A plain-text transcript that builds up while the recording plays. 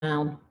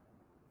Good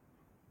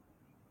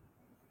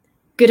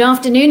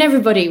afternoon,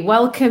 everybody.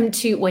 Welcome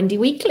to Wendy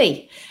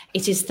Weekly.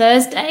 It is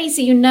Thursday,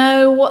 so you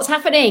know what's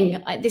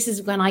happening. This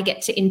is when I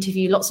get to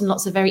interview lots and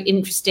lots of very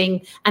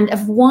interesting and a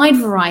wide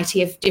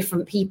variety of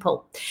different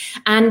people.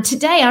 And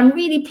today I'm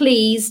really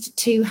pleased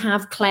to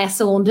have Claire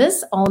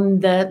Saunders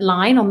on the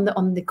line,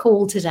 on the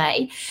call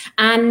today.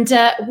 And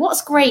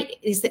what's great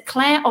is that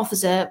Claire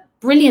offers a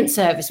brilliant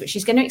service, which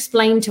she's going to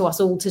explain to us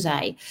all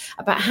today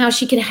about how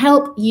she can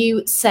help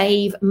you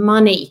save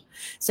money.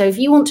 So if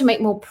you want to make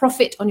more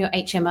profit on your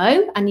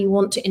HMO and you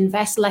want to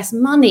invest less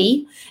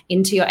money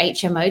into your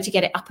HMO to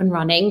get it up and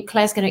running,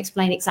 Claire's going to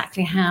explain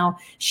exactly how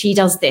she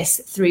does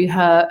this through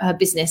her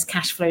business,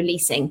 Cashflow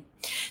Leasing.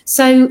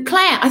 So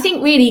Claire, I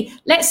think really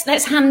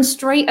let's hand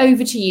straight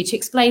over to you to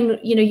explain,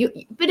 a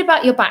bit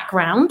about your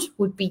background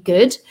would be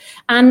good.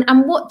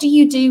 And what do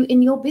you do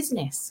in your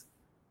business?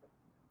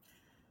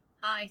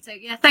 Hi, so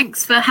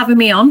thanks for having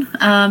me on.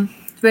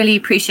 Really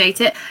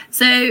appreciate it.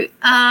 So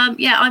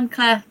I'm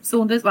Claire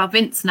Saunders. Well,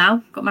 Vince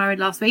now, got married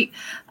last week.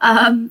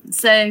 But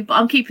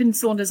I'm keeping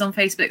Saunders on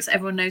Facebook so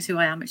everyone knows who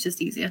I am. It's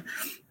just easier.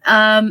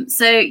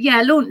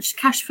 Launched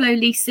Cashflow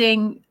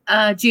Leasing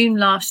June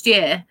last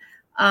year.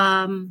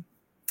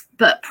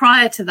 But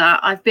prior to that,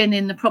 I've been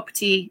in the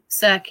property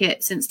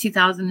circuit since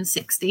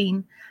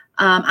 2016.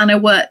 And I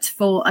worked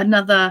for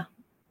another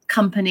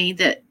company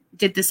that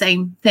did the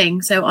same thing.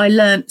 So I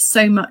learned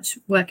so much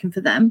working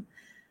for them,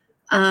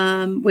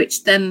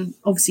 which then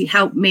obviously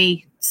helped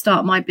me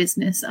start my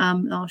business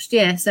last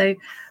year. So,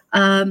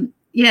 and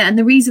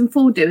the reason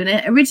for doing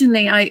it,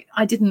 originally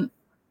I didn't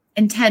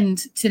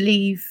intend to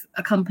leave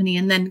a company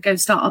and then go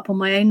start up on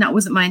my own. That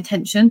wasn't my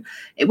intention.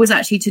 It was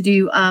actually to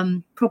do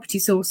property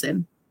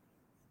sourcing.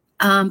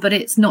 But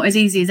it's not as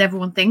easy as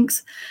everyone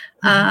thinks.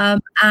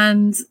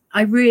 And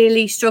I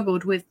really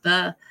struggled with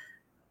the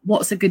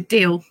what's a good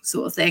deal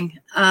sort of thing.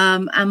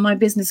 And my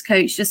business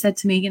coach just said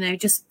to me,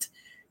 just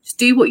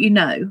do what you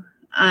know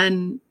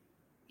and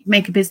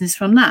make a business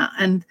from that.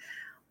 And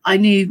I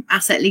knew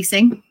asset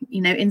leasing,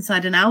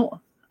 inside and out.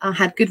 I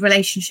had good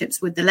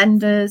relationships with the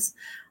lenders,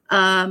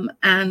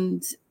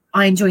 and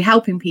I enjoy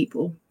helping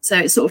people. So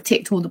it sort of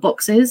ticked all the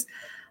boxes.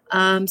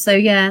 That's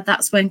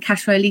when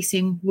Cashflow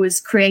Leasing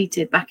was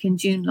created back in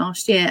June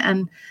last year.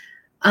 And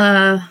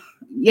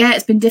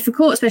it's been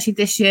difficult, especially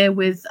this year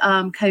with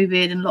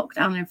COVID and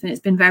lockdown and everything.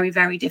 It's been very,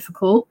 very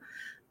difficult.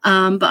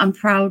 But I'm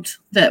proud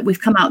that we've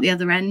come out the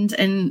other end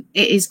and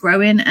it is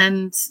growing.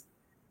 And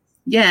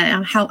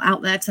I'm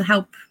out there to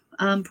help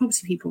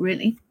property people,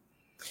 really.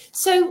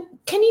 So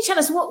can you tell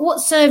us what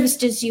service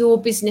does your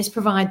business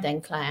provide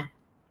then, Claire?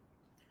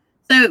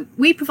 So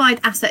we provide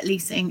asset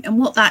leasing, and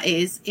what that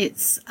is,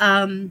 it's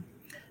a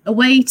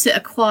way to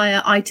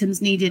acquire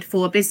items needed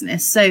for a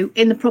business. So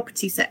in the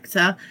property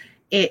sector,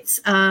 it's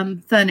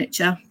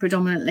furniture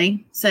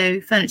predominantly. So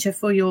furniture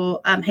for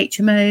your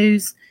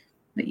HMOs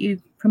that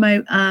you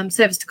promote,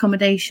 serviced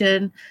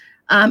accommodation,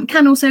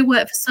 can also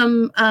work for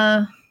some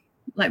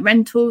like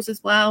rentals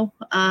as well,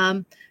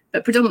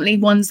 but predominantly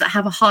ones that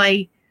have a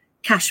high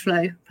cash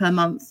flow per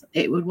month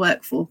it would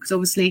work for, because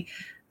obviously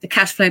the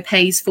cash flow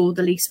pays for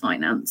the lease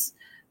finance.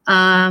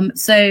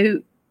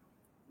 So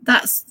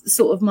that's the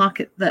sort of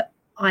market that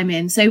I'm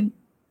in. So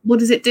what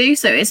does it do?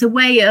 So it's a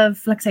way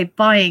of, like I say,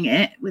 buying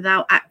it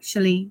without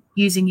actually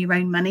using your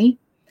own money.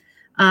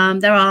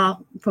 There are,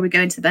 probably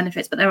go into the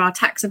benefits, but there are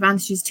tax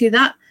advantages to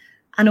that.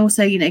 And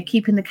also,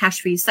 keeping the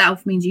cash for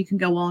yourself means you can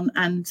go on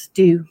and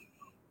do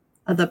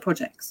other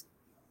projects.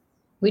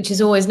 Which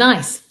is always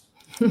nice.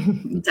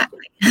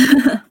 Exactly.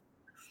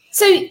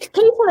 So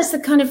can you tell us the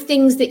kind of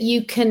things that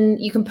you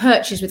can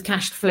purchase with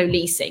Cashflow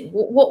Leasing?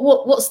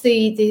 What's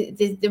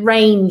the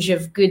range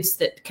of goods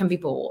that can be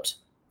bought?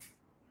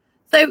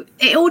 So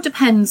it all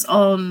depends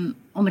on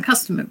the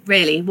customer,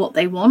 really, what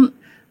they want.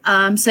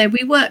 So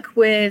we work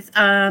with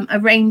a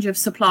range of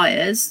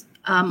suppliers.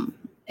 And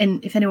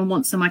if anyone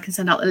wants them, I can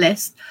send out the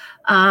list.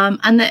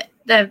 And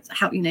they're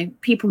how,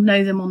 people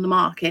know them on the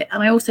market.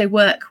 And I also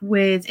work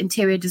with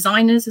interior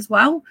designers as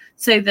well.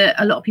 So that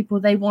a lot of people,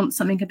 they want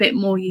something a bit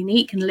more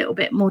unique and a little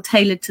bit more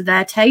tailored to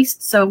their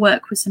taste. So I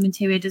work with some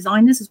interior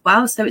designers as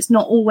well. So it's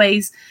not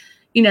always,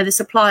 the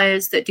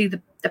suppliers that do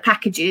the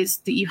packages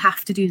that you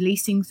have to do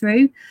leasing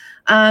through.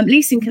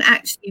 Leasing can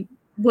actually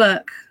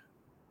work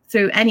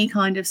through any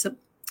kind of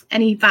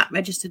any VAT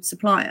registered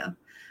supplier.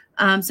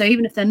 So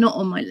even if they're not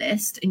on my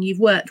list and you've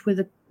worked with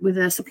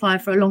a supplier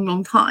for a long,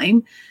 long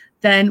time,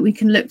 then we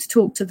can look to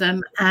talk to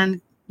them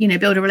and,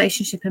 build a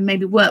relationship and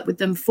maybe work with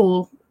them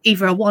for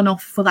either a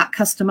one-off for that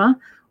customer,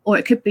 or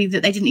it could be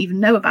that they didn't even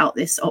know about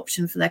this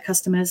option for their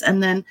customers.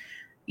 And then,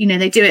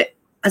 they do it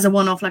as a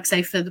one-off, like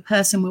say for the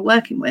person we're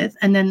working with,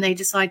 and then they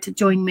decide to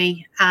join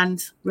me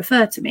and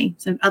refer to me.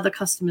 So other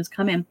customers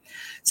come in.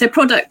 So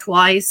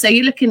product-wise, so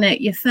you're looking at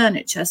your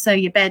furniture, so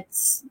your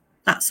beds,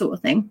 that sort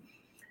of thing.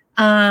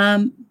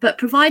 But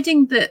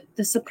providing that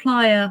the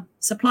supplier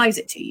supplies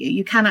it to you,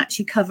 you can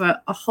actually cover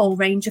a whole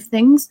range of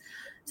things.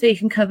 So you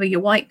can cover your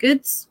white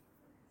goods,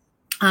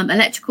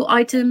 electrical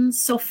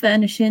items, soft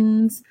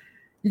furnishings,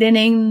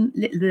 linen,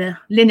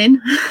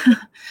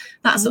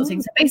 that sort of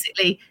thing. So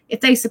basically,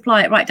 if they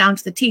supply it right down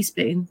to the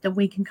teaspoon, then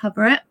we can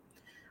cover it.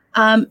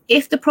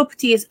 If the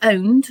property is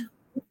owned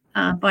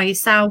by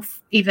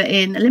yourself, either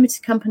in a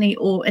limited company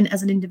or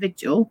as an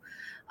individual,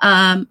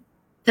 then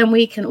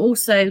we can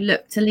also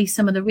look to lease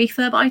some of the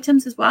refurb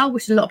items as well,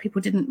 which a lot of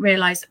people didn't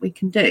realise that we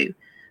can do.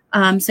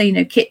 So, you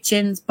know,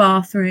 kitchens,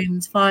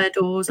 bathrooms, fire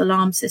doors,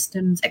 alarm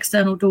systems,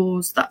 external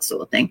doors, that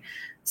sort of thing.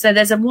 So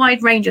there's a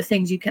wide range of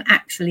things you can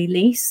actually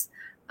lease.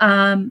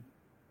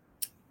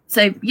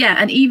 So, yeah,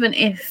 and even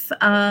if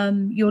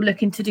you're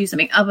looking to do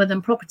something other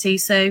than property,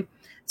 so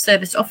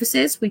serviced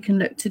offices, we can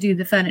look to do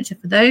the furniture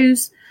for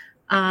those,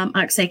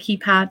 like say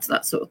keypads,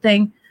 that sort of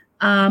thing.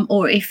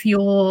 Or if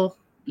you're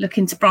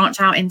looking to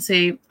branch out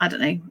into, I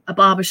don't know, a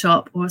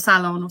barbershop or a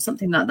salon or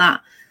something like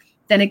that,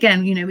 then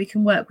again, you know, we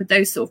can work with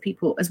those sort of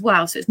people as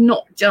well. So it's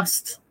not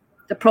just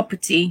the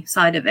property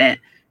side of it,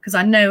 because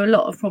I know a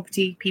lot of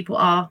property people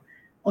are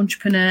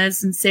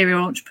entrepreneurs and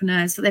serial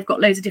entrepreneurs, so they've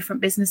got loads of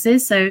different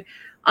businesses. So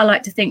I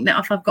like to think that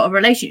if I've got a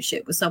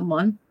relationship with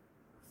someone,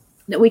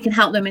 that we can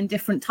help them in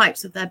different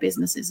types of their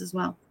businesses as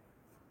well.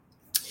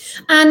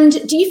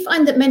 And do you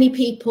find that many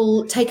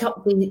people take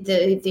up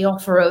the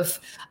offer of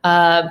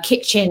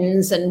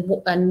kitchens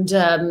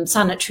and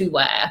sanitary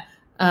ware,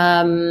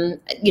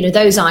 you know,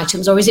 those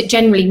items, or is it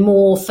generally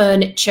more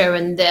furniture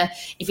and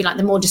if you like,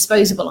 the more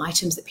disposable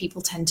items that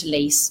people tend to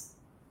lease?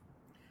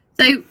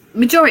 So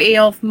majority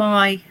of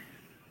my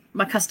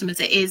customers,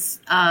 it is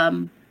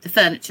the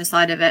furniture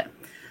side of it.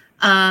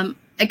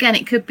 Again,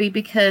 it could be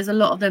because a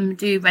lot of them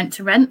do rent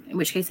to rent, in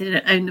which case they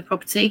don't own the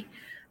property.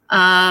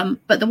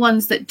 But the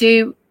ones that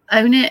do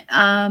own it,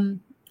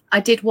 I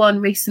did one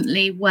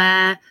recently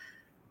where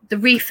the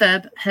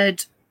refurb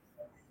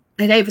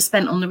they'd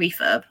overspent on the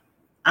refurb.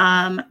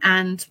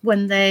 And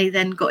when they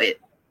then got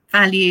it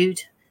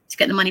valued to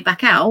get the money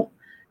back out,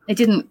 they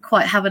didn't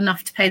quite have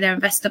enough to pay their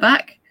investor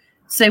back.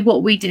 So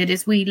what we did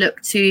is we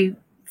looked to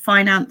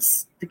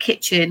finance the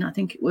kitchen, I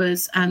think it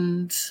was,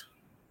 and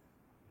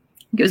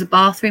it was a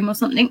bathroom or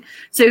something.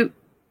 So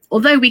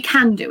although we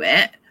can do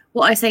it,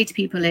 what I say to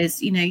people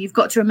is, you know, you've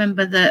got to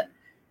remember that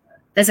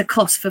there's a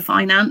cost for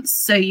finance.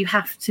 So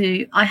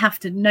I have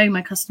to know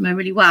my customer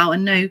really well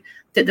and know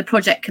that the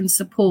project can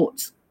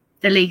support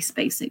the lease,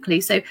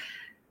 basically. So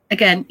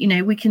again, you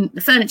know,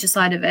 the furniture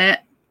side of it,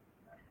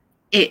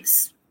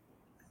 it's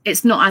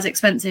not as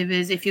expensive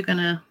as if you're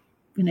gonna,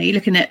 you know, you're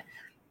looking at,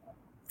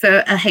 for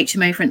a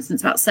HMO, for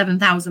instance, about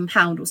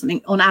 £7,000 or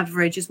something on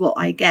average is what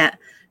I get,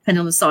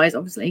 depending on the size,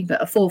 obviously,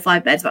 but a 4 or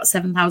 5 bed's about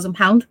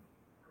 £7,000.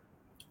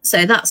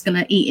 So that's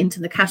going to eat into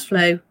the cash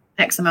flow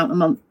X amount a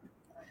month.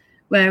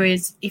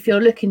 Whereas if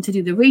you're looking to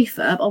do the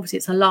refurb, obviously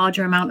it's a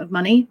larger amount of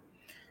money.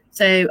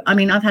 So, I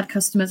mean, I've had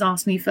customers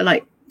ask me for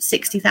like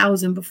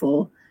 60,000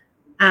 before,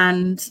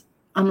 and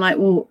I'm like,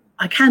 well,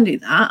 I can do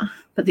that.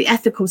 But the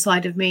ethical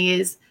side of me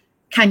is,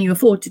 can you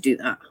afford to do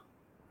that?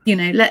 You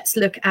know, let's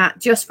look at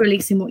just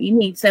releasing what you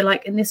need. So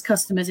like in this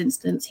customer's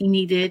instance, he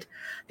needed,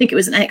 I think it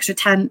was an extra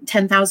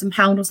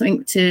 £10,000 or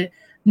something to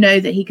know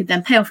that he could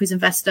then pay off his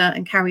investor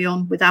and carry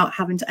on without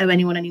having to owe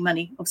anyone any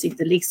money, obviously for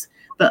the lease,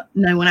 but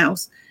no one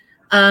else.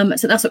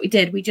 So that's what we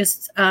did. We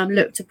just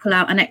looked to pull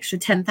out an extra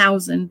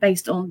 10,000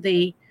 based on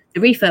the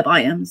refurb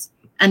items.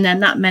 And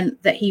then that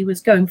meant that he was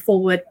going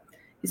forward.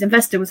 His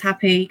investor was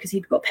happy because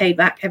he'd got paid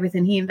back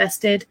everything he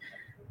invested.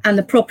 And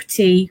the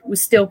property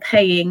was still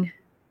paying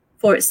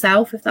for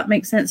itself, if that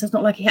makes sense. It's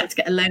not like he had to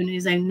get a loan in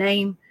his own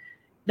name.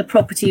 The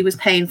property was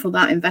paying for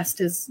that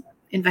investor's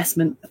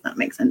investment, if that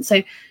makes sense.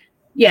 So,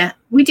 yeah,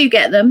 we do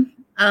get them.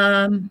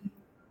 And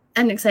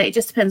like I say, it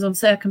just depends on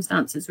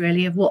circumstances,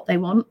 really, of what they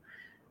want.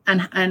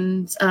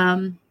 And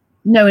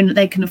knowing that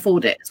they can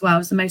afford it as well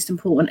is the most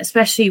important,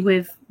 especially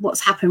with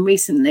what's happened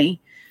recently,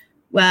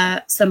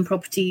 where some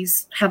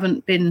properties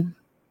haven't been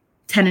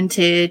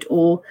tenanted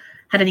or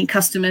had any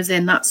customers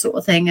in, that sort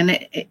of thing. And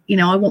it, you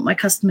know, I want my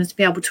customers to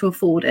be able to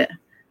afford it.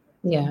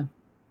 Yeah.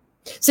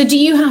 So do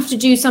you have to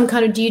do some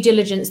kind of due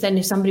diligence then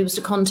if somebody was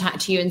to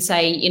contact you and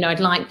say, you know,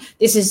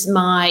 this is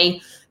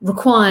my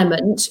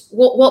requirement,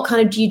 what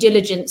kind of due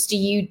diligence do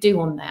you do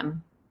on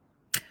them?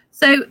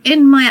 So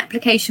in my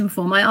application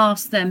form, I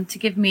asked them to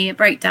give me a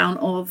breakdown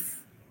of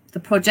the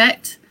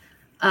project,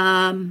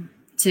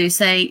 to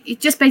say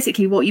just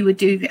basically what you would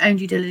do with your own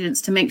due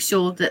diligence to make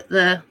sure that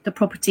the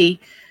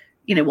property,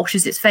 you know,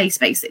 washes its face,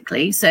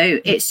 basically. So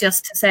it's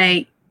just to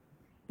say,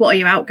 what are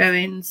your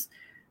outgoings?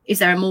 Is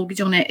there a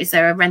mortgage on it? Is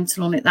there a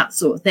rental on it? That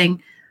sort of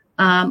thing.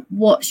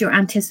 What's your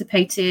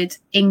anticipated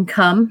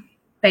income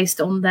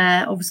based on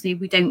there? Obviously,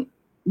 we don't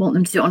want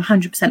them to do it on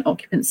 100%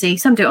 occupancy.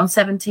 Some do it on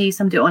 70,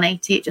 some do it on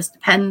 80. It just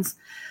depends.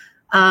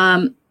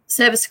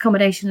 Service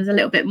accommodation is a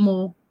little bit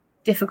more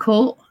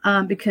difficult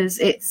because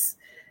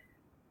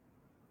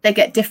they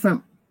get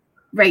different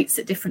rates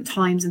at different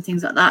times and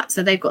things like that.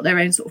 So they've got their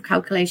own sort of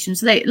calculation.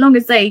 So as long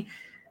as they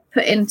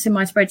put into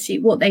my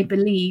spreadsheet what they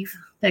believe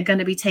they're going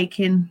to be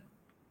taking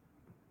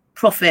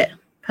profit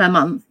per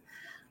month,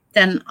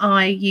 then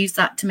I use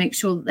that to make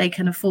sure that they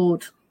can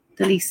afford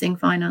the leasing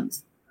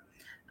finance.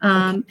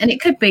 And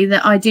it could be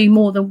that I do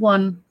more than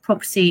one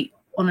property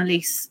on a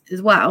lease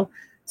as well.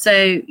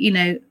 So, you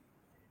know,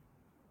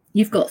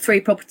 you've got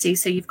 3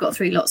 properties, so you've got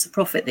 3 lots of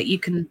profit that you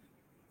can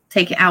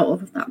take it out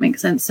of, if that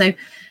makes sense. So,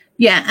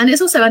 yeah, and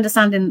it's also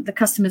understanding the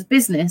customer's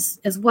business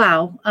as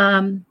well,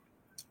 and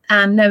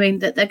knowing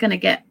that they're going to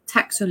get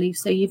tax relief.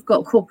 So you've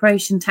got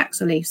corporation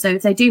tax relief. So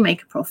if they do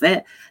make a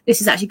profit,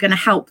 this is actually going to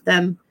help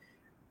them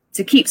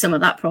to keep some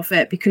of that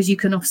profit, because you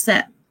can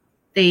offset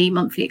the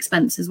monthly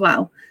expense as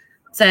well.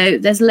 So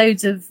there's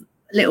loads of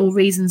little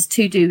reasons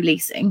to do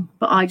leasing,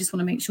 but I just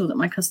want to make sure that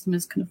my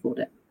customers can afford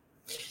it.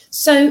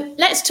 So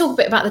let's talk a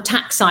bit about the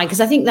tax side, because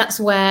I think that's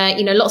where,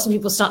 you know, lots of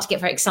people start to get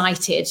very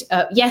excited.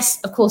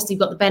 Yes, of course, you've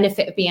got the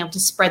benefit of being able to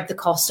spread the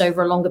cost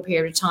over a longer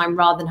period of time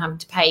rather than having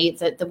to pay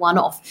the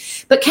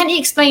one-off. But can you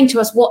explain to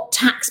us what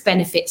tax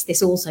benefits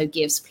this also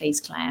gives, please,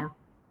 Claire?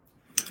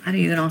 I knew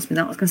you were going to ask me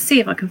that. I was going to see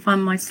if I can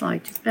find my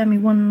slide. Just bear me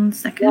 1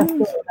 second.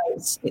 Yeah,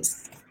 it's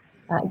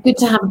good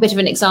to have a bit of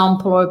an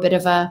example or a bit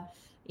of a,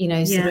 you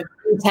know, sort of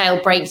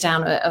detailed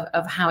breakdown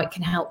of how it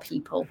can help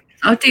people.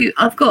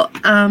 I've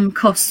got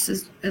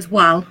costs as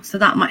well, so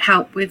that might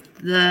help with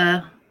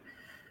the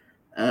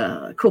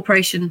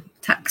corporation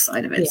tax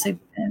side of it. So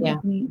bear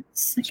with me a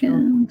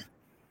second.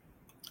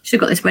 Should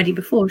have got this ready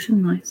before,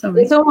 shouldn't I?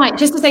 Sorry. It's all right.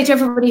 Just to say to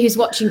everybody who's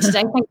watching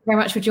today, thank you very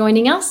much for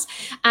joining us.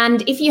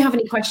 And if you have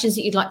any questions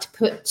that you'd like to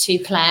put to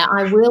Claire,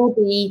 I will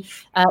be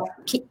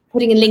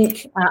putting a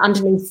link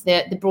underneath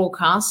the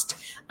broadcast.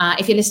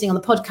 If you're listening on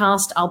the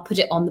podcast, I'll put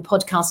it on the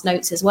podcast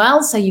notes as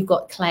well, so you've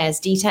got Claire's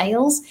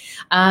details.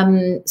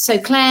 So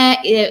Claire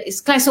is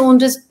Claire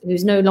Saunders,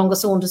 who's no longer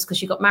Saunders because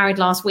she got married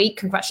last week.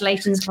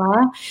 Congratulations,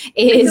 Claire.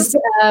 Is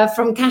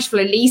from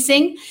Cashflow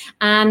Leasing,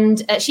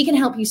 and she can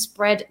help you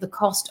spread the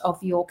cost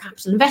of your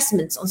capital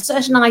investments on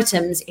certain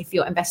items if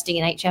you're investing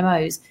in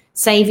HMOs,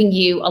 saving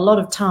you a lot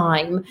of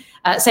time,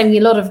 saving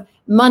you a lot of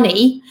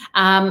money,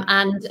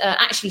 and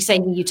actually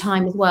saving you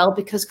time as well,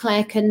 because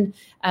Claire can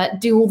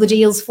do all the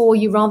deals for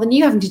you rather than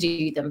you having to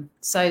do them.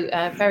 So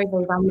very,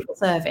 very valuable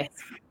service.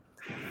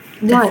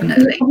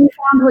 Definitely. Right. Have you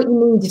found what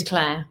you needed,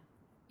 Claire?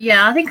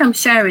 Yeah, I think I'm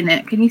sharing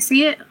it. Can you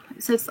see it?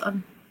 It says no,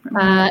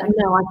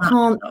 I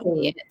can't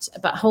see it,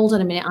 but hold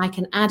on a minute. I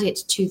can add it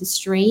to the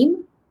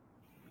stream.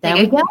 There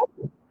we go.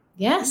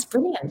 Yes,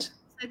 brilliant.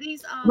 So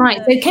these are right.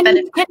 So can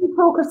you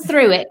talk us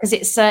through it, because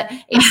it's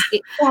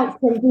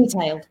quite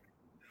detailed.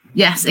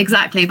 Yes,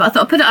 exactly. But I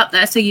thought I'd put it up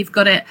there so you've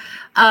got it,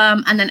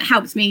 and then it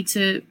helps me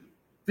to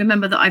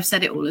remember that I've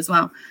said it all as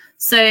well.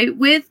 So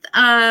with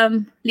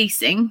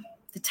leasing,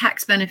 the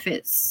tax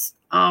benefits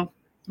are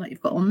like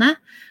you've got on there.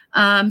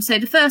 So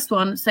the first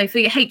one, so for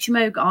your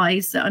HMO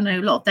guys, I know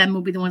a lot of them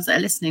will be the ones that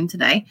are listening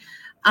today.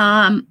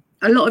 A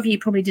lot of you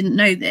probably didn't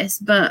know this,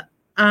 but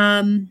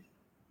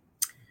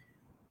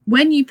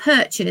when you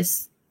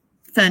purchase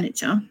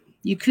furniture,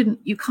 you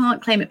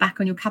can't claim it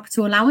back on your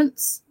capital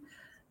allowance.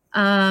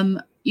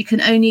 You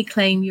can only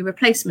claim your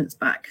replacements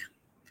back.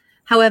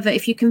 However,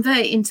 if you convert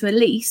it into a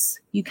lease,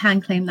 you can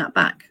claim that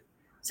back.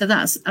 So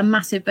that's a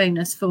massive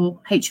bonus for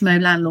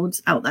HMO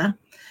landlords out there.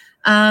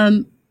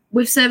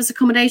 With service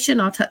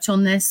accommodation, I'll touch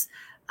on this.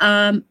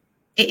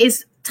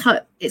 It's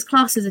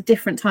classed as a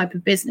different type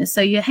of business. So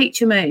your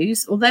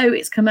HMOs, although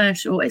it's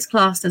commercial, it's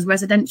classed as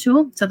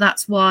residential. So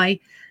that's why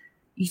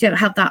you don't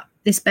have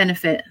this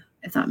benefit,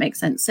 if that makes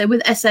sense. So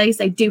with SAs,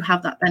 they do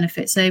have that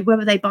benefit. So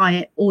whether they buy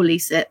it or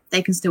lease it,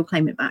 they can still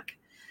claim it back.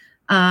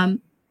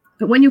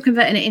 But when you're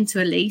converting it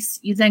into a lease,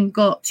 you then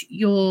got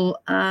your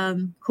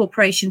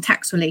corporation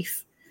tax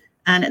relief.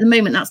 And at the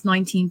moment, that's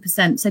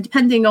 19%. So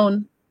depending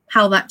on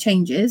how that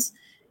changes,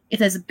 if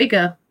there's a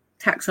bigger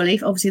tax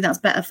relief, obviously that's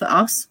better for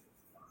us.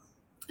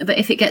 But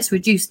if it gets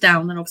reduced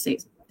down, then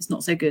obviously it's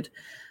not so good.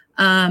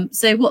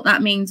 So what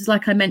that means is,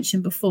 like I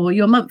mentioned before,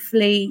 your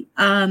monthly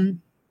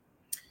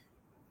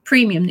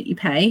premium that you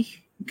pay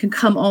can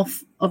come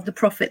off of the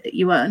profit that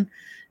you earn.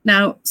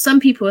 Now,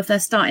 some people, if they're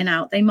starting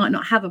out, they might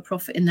not have a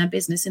profit in their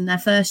business in their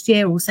first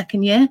year or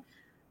second year,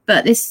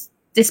 but this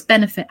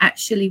benefit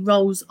actually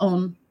rolls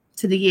on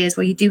to the years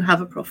where you do have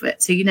a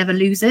profit, so you never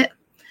lose it.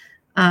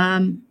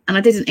 And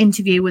I did an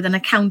interview with an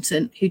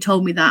accountant who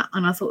told me that,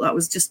 and I thought that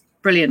was just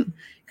brilliant,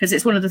 because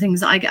it's one of the things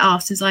that I get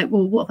asked is like,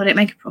 well, what if I don't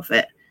make a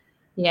profit?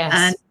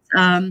 Yes.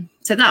 And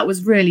so that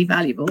was really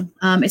valuable.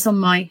 It's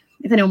on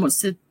if anyone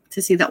wants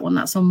to see that one,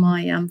 that's on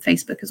my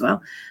Facebook as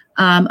well,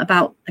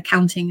 about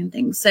accounting and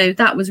things. So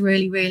that was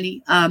really,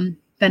 really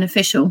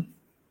beneficial.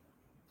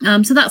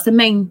 So that's the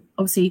main,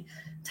 obviously,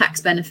 tax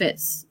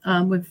benefits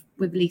with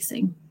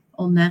leasing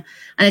on there.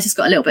 And it's just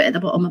got a little bit at the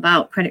bottom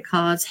about credit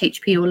cards,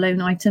 HP or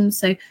loan items.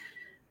 So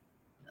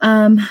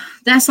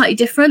they're slightly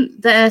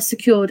different. They're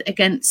secured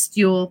against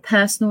your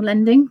personal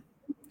lending,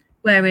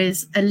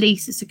 whereas a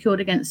lease is secured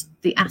against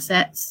the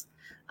assets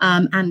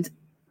and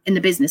in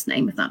the business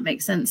name, if that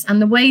makes sense.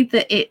 And the way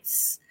that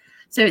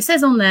so it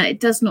says on there, it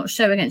does not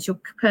show against your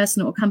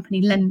personal or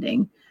company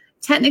lending.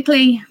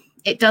 Technically,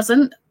 it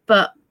doesn't,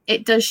 but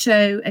it does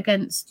show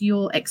against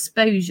your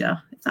exposure,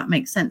 if that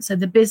makes sense. So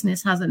the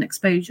business has an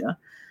exposure,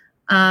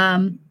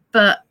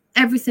 but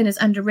everything is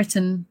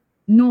underwritten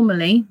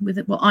normally with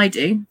what I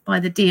do by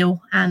the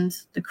deal and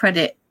the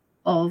credit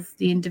of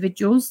the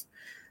individuals.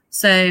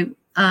 So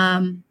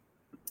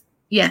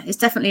it's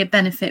definitely a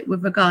benefit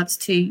with regards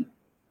to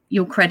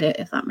your credit,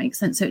 if that makes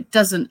sense. So it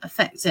doesn't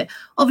affect it.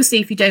 Obviously,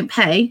 if you don't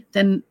pay,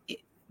 then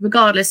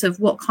regardless of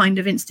what kind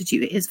of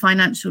institute it is,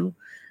 financial,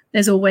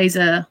 there's always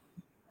a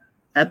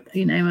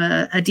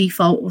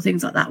default or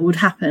things like that would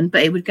happen,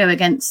 but it would go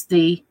against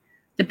the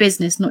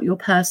business, not your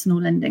personal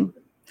lending.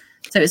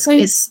 So it's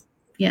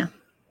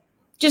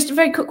Just a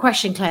very quick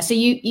question, Claire. So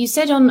you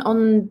said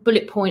on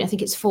bullet point, I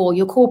think it's 4,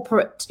 your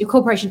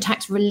corporation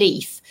tax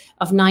relief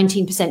of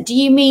 19%. Do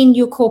you mean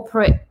your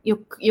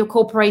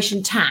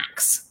corporation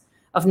tax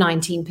of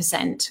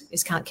 19%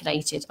 is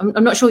calculated?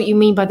 I'm not sure what you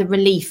mean by the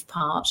relief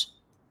part.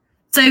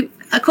 So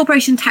a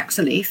corporation tax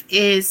relief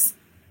is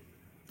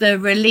the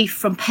relief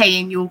from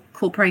paying your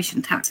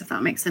corporation tax, if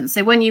that makes sense.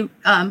 So when you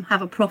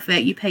have a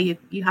profit, you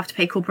have to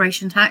pay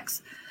corporation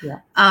tax. Yeah.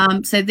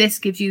 So this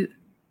gives you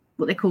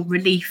what they call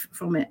relief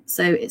from it.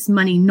 So it's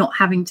money not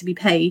having to be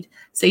paid.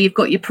 So you've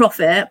got your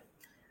profit,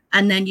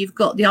 and then you've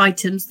got the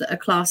items that are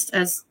classed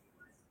as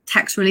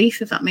tax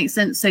relief, if that makes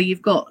sense. So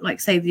you've got, like,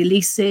 say, the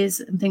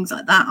leases and things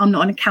like that. I'm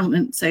not an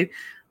accountant, so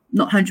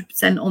not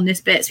 100% on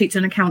this bit, speak to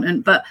an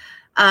accountant, but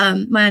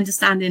my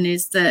understanding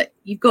is that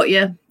you've got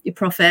your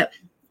profit,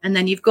 and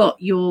then you've got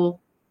your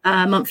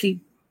monthly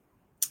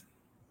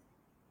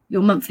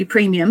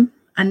premium,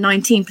 and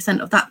 19%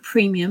 of that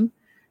premium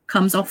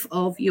comes off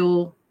of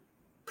your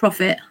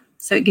profit.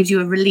 So it gives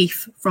you a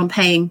relief from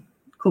paying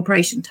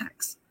corporation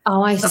tax.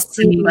 Oh, I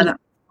see.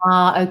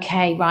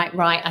 Okay,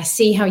 right. I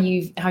see how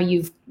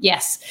you've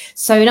yes.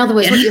 So in other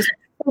words,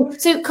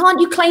 so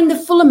can't you claim the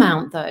full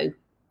amount though?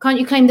 Can't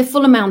you claim the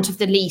full amount of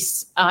the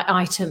lease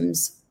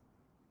items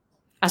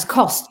as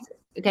cost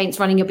against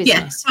running your business?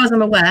 Yeah, as far as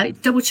I'm aware,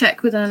 double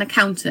check with an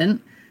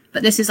accountant,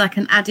 but this is like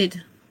an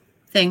added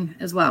thing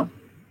as well.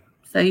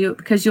 So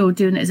because you're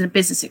doing it as a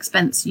business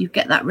expense, you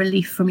get that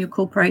relief from your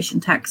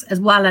corporation tax, as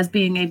well as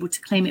being able to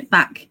claim it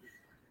back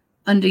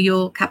under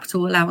your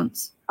capital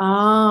allowance.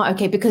 Ah,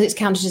 okay, because it's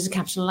counted as a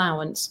capital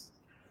allowance.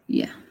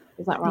 Yeah.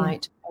 Is that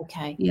right? Yeah.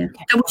 Okay. Yeah.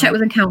 Okay. Double check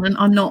with an accountant.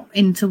 I'm not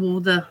into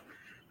all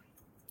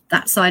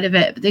that side of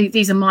it, but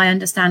these are my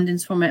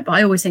understandings from it. But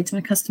I always say to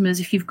my customers,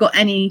 if you've got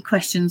any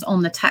questions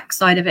on the tax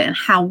side of it and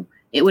how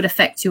it would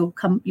affect your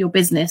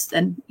business,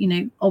 then,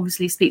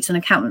 obviously speak to an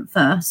accountant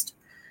first,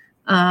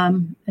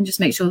 and just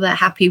make sure they're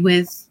happy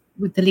with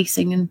the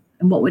leasing and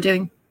what we're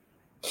doing.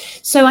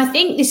 So I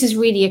think this is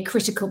really a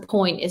critical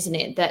point, isn't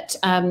it? That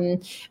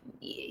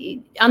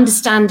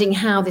understanding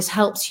how this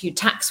helps you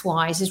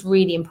tax-wise is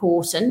really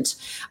important.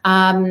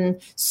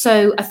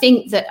 So I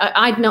think that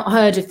I'd not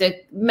heard of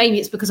maybe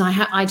it's because I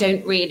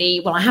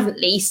haven't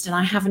leased and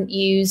I haven't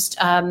used,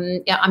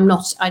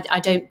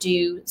 I don't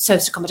do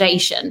service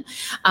accommodation.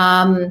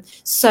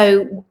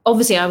 So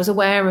obviously I was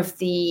aware of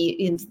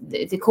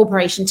the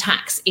corporation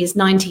tax is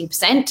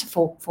 19%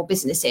 for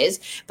businesses,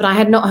 but I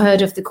had not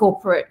heard of the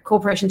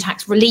corporation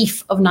tax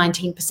relief of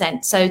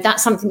 19%. So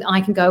that's something that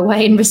I can go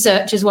away and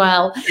research as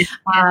well.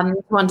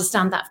 To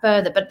understand that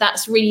further, but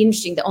that's really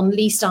interesting that on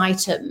leased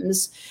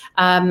items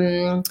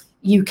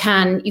you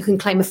can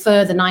claim a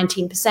further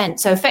 19%.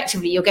 So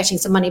effectively you're getting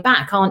some money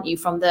back, aren't you,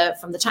 from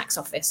the tax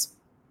office?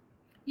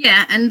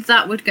 Yeah, and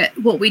that would get,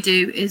 what we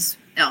do is,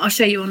 I'll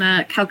show you on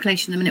a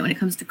calculation in a minute when it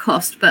comes to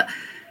cost, but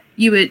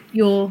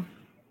your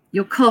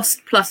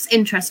cost plus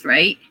interest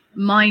rate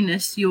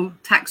minus your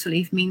tax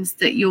relief means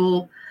that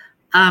your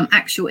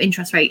actual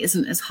interest rate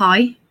isn't as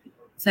high.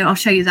 So I'll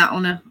show you that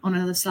on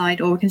another slide,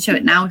 or we can show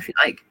it now if you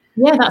like.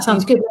 Yeah, that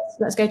sounds good.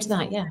 Let's go to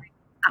that. Yeah,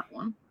 that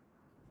one.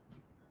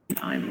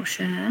 I will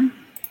share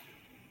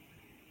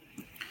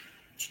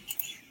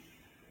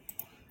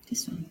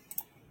this one.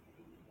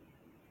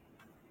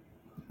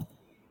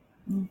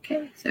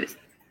 Okay, so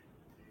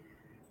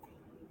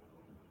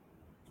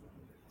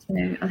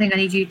I think I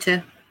need you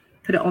to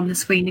put it on the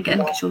screen again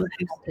because you're the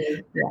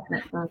host.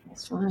 Yeah,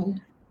 that's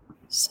fine.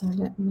 So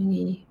let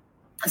me.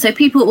 So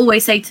people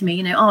always say to me,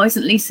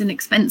 isn't leasing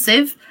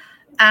expensive?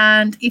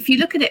 And if you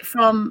look at it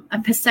from a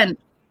percent,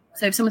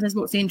 so if someone says,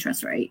 what's the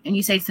interest rate? And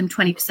you say to them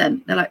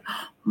 20%, they're like,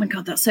 oh my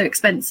God, that's so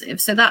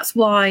expensive. So that's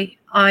why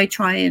I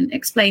try and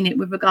explain it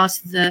with regards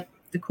to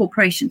the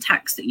corporation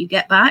tax that you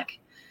get back.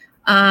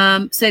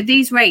 So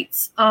these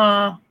rates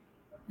are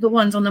the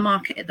ones on the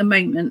market at the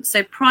moment.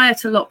 So prior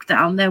to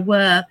lockdown, there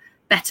were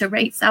better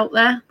rates out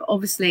there, but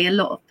obviously a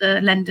lot of the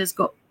lenders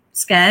got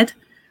scared.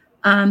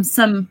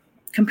 Some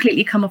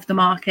completely come off the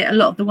market. A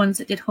lot of the ones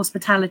that did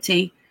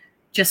hospitality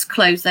just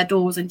closed their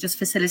doors and just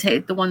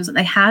facilitated the ones that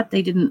they had.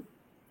 They didn't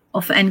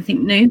offer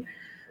anything new.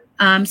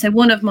 So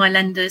one of my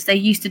lenders, they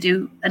used to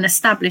do an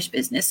established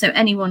business. So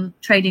anyone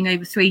trading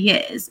over 3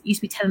 years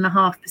used to be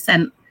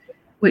 10.5%,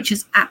 which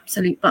is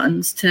absolute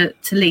buttons to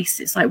lease.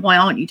 It's like, why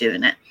aren't you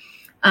doing it?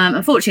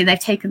 Unfortunately, they've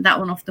taken that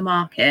one off the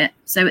market.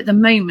 So at the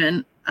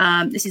moment,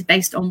 this is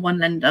based on one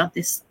lender,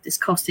 this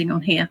costing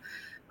on here.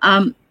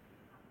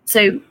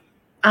 So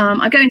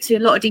I go into a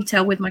lot of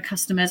detail with my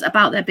customers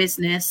about their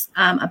business,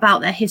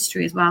 about their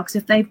history as well, because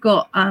if they've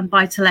got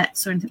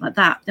buy-to-lets or anything like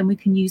that, then we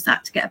can use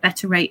that to get a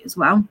better rate as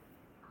well.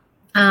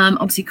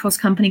 Obviously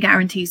cross-company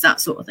guarantees,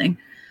 that sort of thing.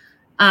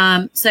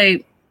 So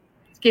it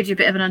gives you a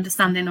bit of an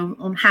understanding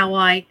on how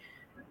I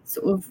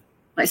sort of,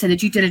 like I said, the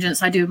due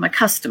diligence I do with my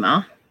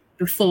customer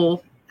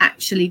before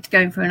actually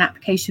going for an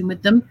application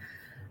with them.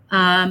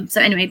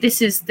 So anyway,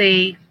 this is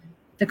the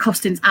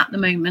costings at the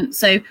moment.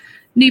 So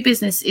new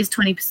business is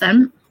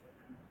 20%.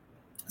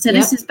 So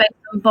this is based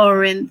on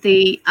borrowing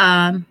the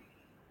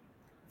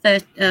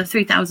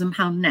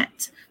 £3,000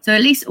 net. So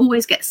at least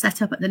always get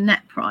set up at the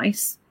net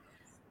price,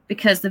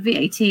 because the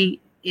VAT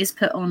is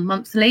put on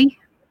monthly,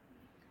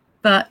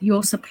 but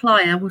your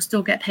supplier will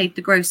still get paid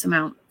the gross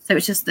amount. So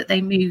it's just that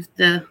they move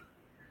the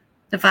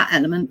VAT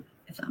element,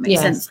 if that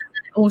makes sense.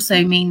 It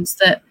also means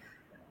that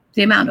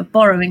the amount of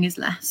borrowing is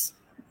less,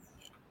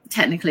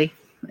 technically.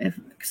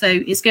 So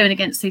it's going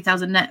against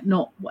 3,000 net,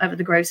 not whatever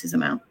the gross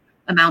amount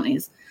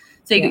is.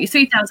 So you got your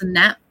 3,000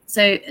 net.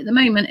 So at the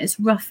moment, it's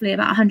roughly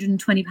about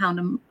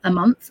 £120 a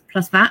month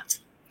plus VAT.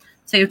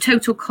 So your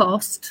total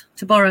cost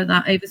to borrow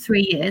that over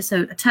 3 years.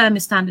 So a term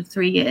is standard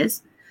 3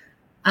 years.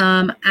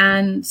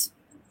 And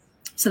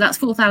so that's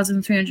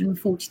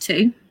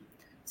 4,342.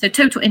 So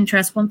total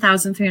interest,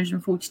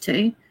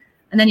 1,342.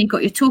 And then you've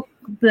got your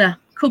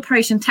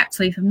corporation tax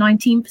relief of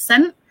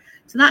 19%.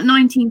 So that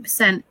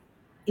 19%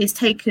 is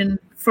taken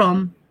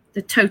from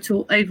the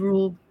total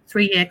overall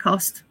 3-year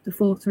cost, the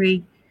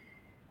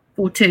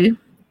 4,342,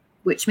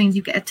 which means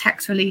you get a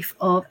tax relief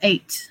of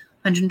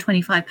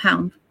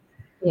 £825.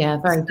 Yeah,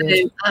 very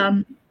good.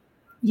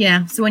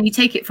 So when you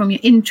take it from your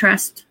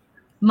interest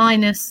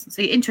minus,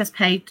 so your interest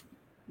paid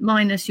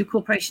minus your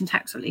corporation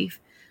tax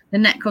relief, the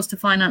net cost of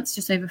finance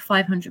just over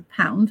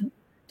 £500.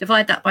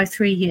 Divide that by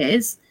 3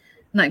 years,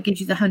 and that gives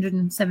you the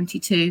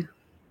 172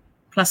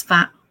 plus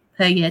VAT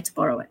per year to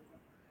borrow it.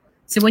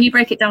 So when you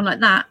break it down like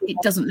that, it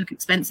doesn't look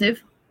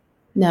expensive.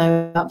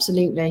 No,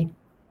 absolutely.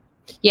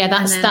 Yeah,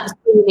 that's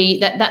really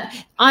that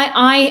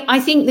I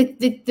think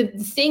the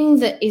thing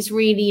that is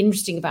really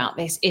interesting about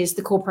this is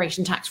the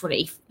corporation tax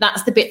relief.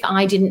 That's the bit that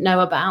I didn't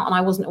know about and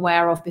I wasn't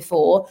aware of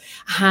before,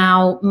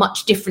 how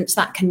much difference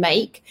that can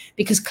make,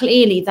 because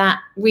clearly that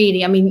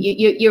really, I mean,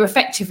 you're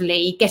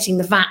effectively getting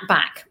the VAT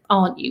back,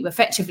 aren't you?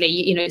 Effectively,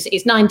 you know,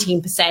 it's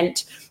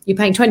 19%, you're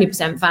paying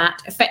 20%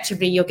 VAT,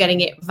 effectively you're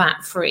getting it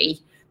VAT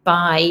free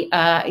by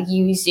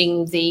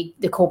using the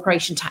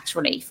corporation tax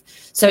relief.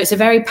 So it's a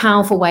very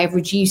powerful way of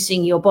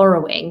reducing your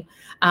borrowing.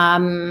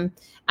 And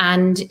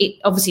it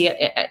obviously,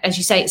 as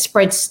you say, it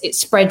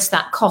spreads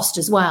that cost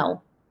as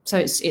well. So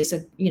it's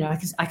a, you know,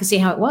 I can see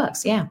how it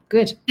works. Yeah,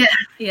 good.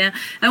 Yeah.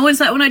 And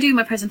when I do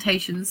my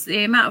presentations,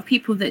 the amount of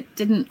people that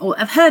didn't or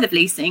have heard of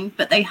leasing,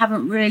 but they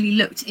haven't really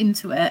looked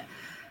into it.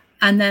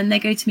 And then they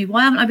go to me,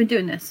 why haven't I been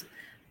doing this?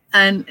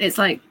 And it's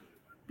like,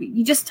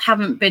 you just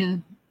haven't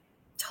been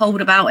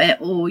told about it,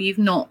 or you've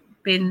not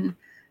been,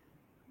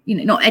 you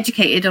know, not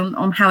educated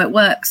on how it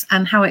works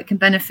and how it can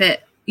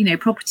benefit, you know,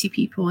 property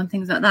people and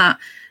things like that.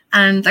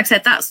 And like I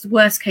said, that's the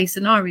worst case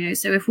scenario.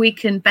 So if we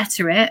can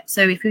better it,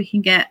 so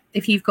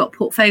if you've got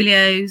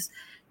portfolios,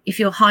 if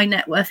you're high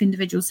net worth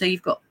individual, so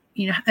you've got,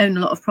 you know, own a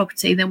lot of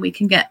property, then we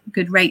can get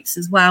good rates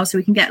as well. So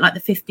we can get like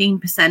the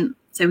 15%.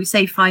 So we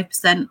save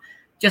 5%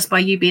 just by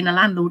you being a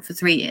landlord for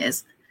 3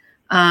 years,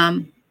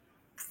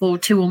 for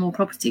 2 or more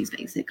properties,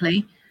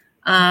 basically.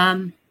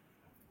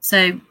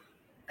 So,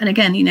 and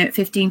again, you know, at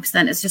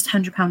 15%, it's just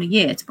 £100 a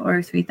year to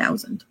borrow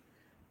 3,000.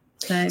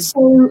 So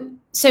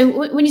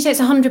when you say it's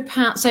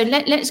 £100, so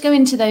let's go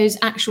into those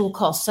actual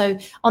costs. So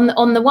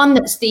on the one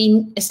that's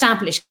the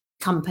established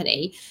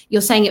company,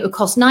 you're saying it would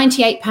cost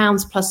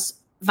 £98 plus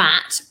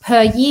VAT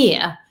per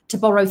year to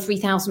borrow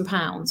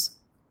 £3,000.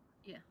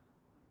 Yeah.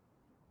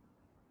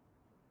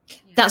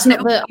 That's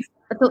not I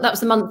thought that was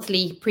the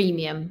monthly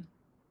premium.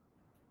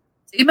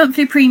 So your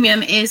monthly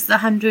premium is the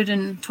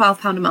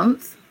 £112 a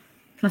month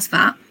plus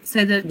VAT.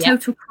 So the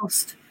total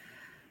cost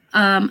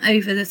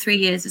over the 3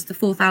 years is the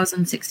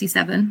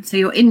 4,067. So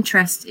your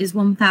interest is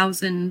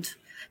 1,000. So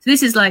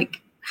this is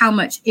like how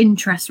much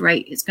interest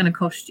rate it's going to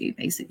cost you,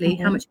 basically.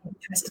 How much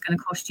interest is going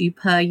to cost you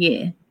per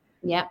year.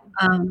 Yeah.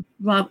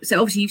 So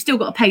obviously you've still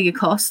got to pay your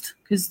cost,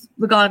 because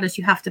regardless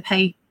you have to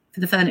pay for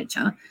the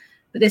furniture.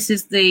 But this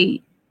is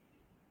the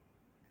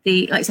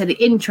like I said, the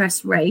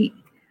interest rate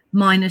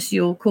minus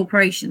your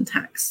corporation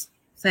tax.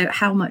 So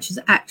how much is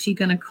it actually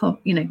going to cost,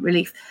 you know,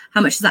 relief?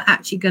 How much is that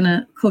actually going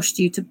to cost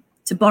you to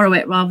borrow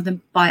it rather than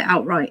buy it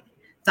outright?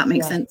 If that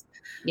makes sense.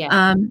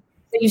 Yeah.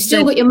 So you've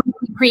still got your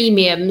monthly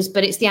premiums,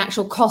 but it's the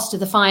actual cost of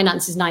the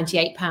finance is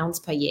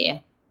 £98 per year.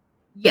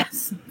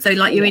 Yes. So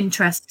like your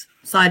interest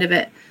side of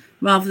it,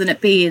 rather than it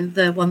being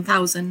the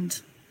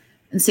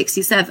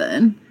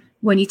 1,067,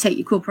 when you take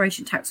your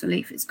corporation tax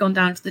relief, it's gone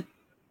down to the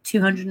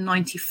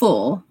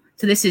 294.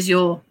 So this is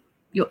your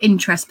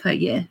interest per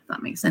year, if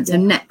that makes sense. So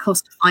net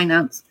cost of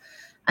finance,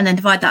 and then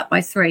divide that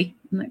by 3,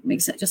 and that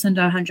makes it just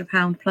under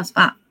 £100 plus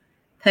VAT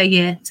per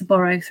year to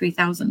borrow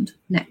 3,000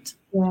 net.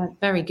 Yeah,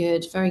 very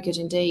good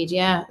indeed.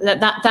 Yeah,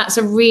 that's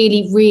a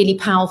really, really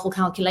powerful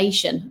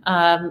calculation.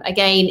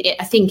 Again,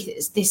 I think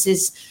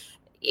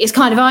it's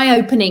kind of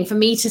eye-opening for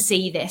me to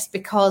see this,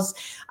 because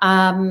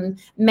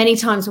many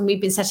times when we've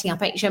been setting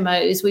up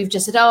HMOs, we've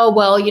just said, oh,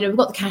 well, we've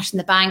got the cash in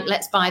the bank,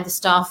 let's buy the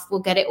stuff, we'll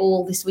get it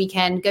all this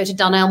weekend, go to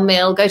Dunelm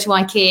Mill, go to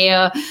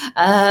IKEA,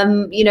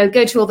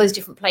 go to all those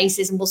different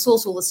places, and we'll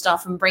source all the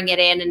stuff and bring it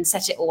in and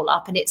set it all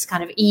up, and it's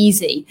kind of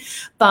easy.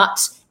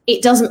 But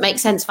it doesn't make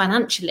sense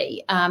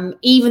financially,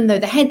 even though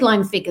the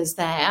headline figures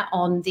there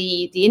on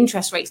the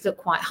interest rates look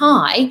quite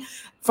high.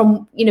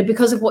 From,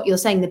 because of what you're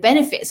saying, the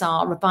benefits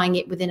are of buying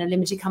it within a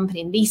limited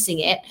company and leasing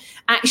it.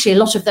 Actually, a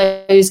lot of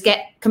those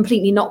get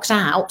completely knocked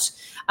out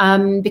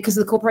because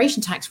of the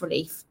corporation tax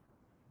relief.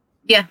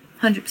 Yeah,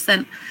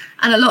 100%.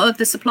 And a lot of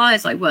the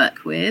suppliers I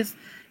work with,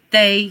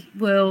 they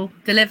will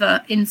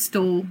deliver,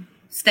 install,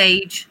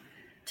 stage,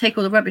 take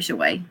all the rubbish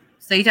away.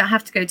 So you don't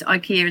have to go to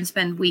IKEA and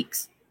spend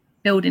weeks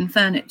building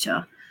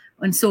furniture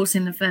and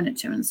sourcing the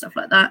furniture and stuff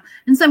like that.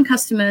 And some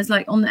customers,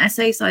 like on the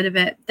SA side of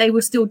it, they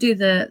will still do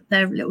their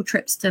little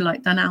trips to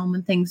like Dunelm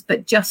and things,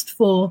 but just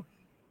for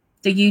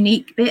the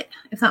unique bit,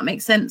 if that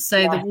makes sense.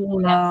 So the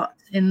wall art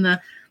in the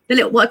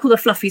little, what I call the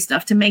fluffy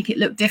stuff, to make it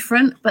look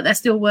different. But they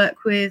still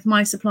work with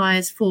my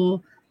suppliers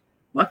for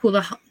what I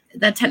call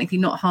they're technically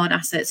not hard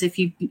assets if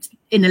you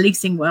in the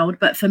leasing world,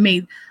 but for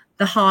me,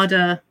 the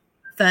harder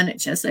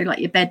furniture, so like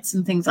your beds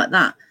and things like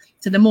that.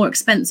 So the more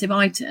expensive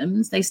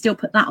items, they still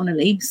put that on a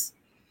lease.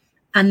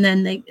 And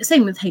then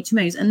same with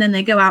HMOs, and then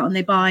they go out and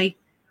they buy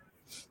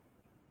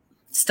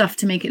stuff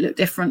to make it look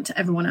different to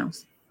everyone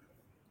else.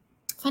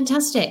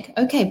 Fantastic.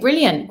 Okay,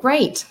 brilliant.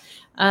 Great.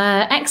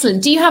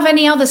 Excellent. Do you have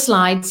any other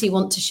slides you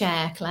want to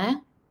share, Claire?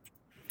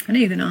 I know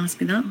you're going to ask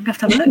me that. I have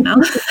to have a look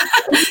now.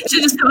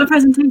 Should just got my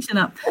presentation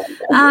up.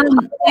 I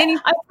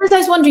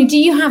was wondering, do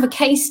you have a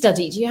case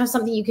study? Do you have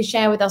something you could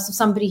share with us of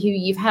somebody who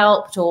you've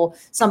helped, or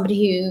somebody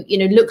who,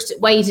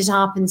 weighed it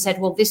up and said,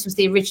 well, this was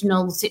the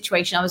original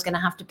situation I was going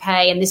to have to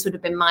pay, and this would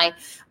have been my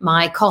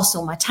cost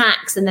or my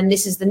tax, and then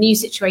this is the new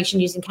situation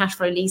using cash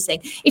flow leasing.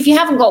 If you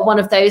haven't got one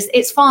of those,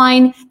 it's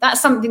fine.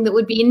 That's something that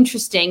would be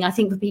interesting, I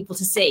think, for people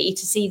to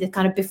see the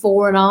kind of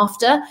before and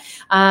after,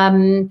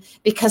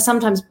 because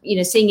sometimes,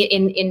 seeing it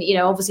in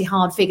obviously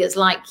hard figures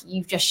like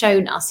you've just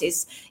shown us,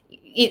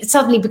 it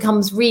suddenly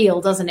becomes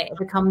real, doesn't it? It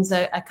becomes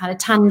a kind of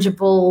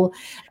tangible,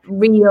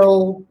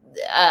 real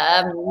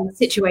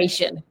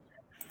situation.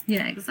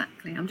 Yeah,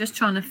 exactly. I'm just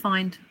trying to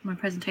find my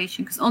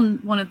presentation, because on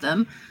one of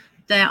them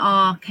there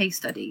are case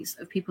studies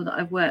of people that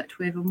I've worked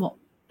with and what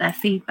their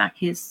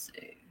feedback is.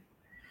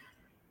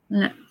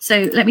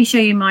 So let me show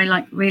you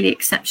my really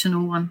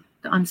exceptional one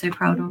that I'm so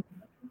proud of.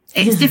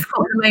 It's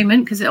difficult at the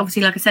moment because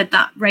obviously, like I said,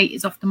 that rate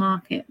is off the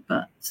market,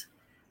 but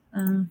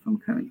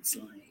from current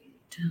slide,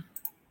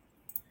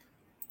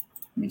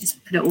 let me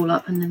just put it all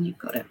up and then you've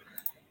got it.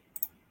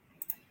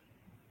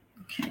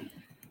 Okay.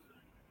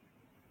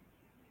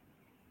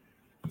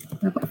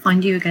 I've got to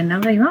find you again now.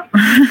 There you are.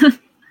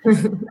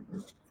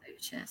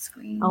 Share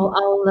screen.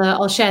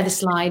 I'll share the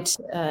slide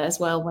as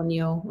well when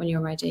you're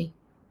ready.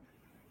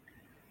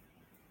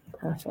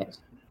 Perfect.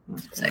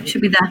 So it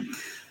should be there.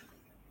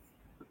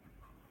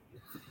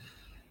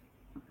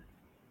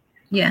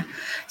 Yeah.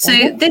 So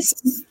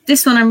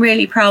this one I'm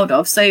really proud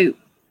of. So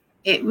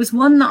it was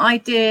one that I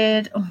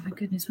did. Oh my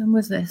goodness, when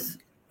was this?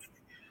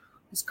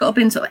 It's got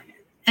to be sort of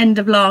end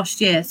of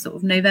last year, sort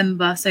of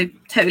November. So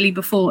totally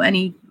before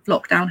any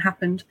lockdown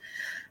happened.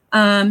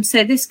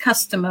 So this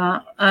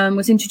customer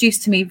was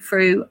introduced to me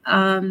through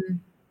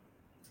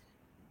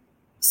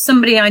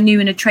somebody I knew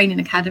in a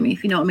training academy,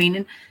 if you know what I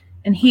mean.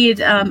 And he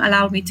had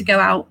allowed me to go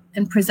out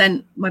and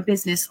present my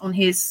business on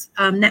his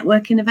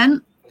networking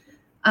event.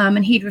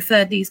 And he'd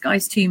referred these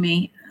guys to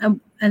me,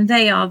 and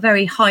they are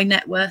very high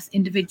net worth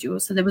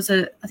individuals. So there was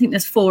I think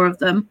there's 4 of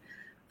them,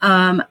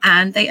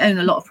 and they own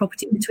a lot of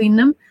property between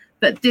them.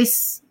 But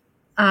this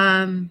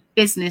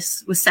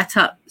business was set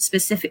up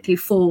specifically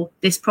for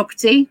this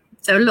property.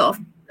 So a lot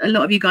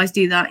of you guys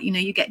do that.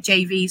 You get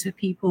JVs with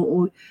people,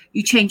 or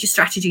you change your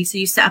strategy. So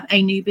you set up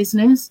a new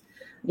business,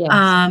 yes.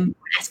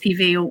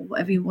 SPV or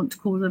whatever you want to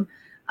call them.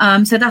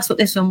 So that's what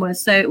this one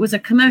was. So it was a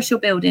commercial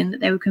building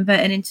that they were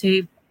converting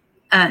into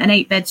an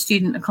 8-bed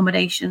student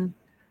accommodation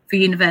for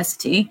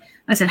university.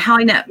 I said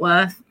high net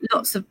worth,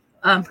 lots of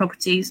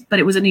properties, but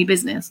it was a new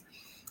business.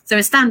 So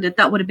as standard,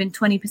 that would have been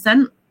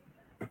 20%.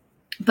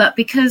 But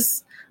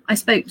because I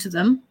spoke to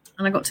them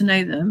and I got to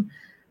know them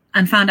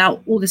and found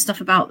out all this stuff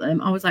about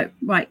them, I was like,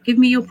 right, give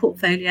me your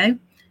portfolio.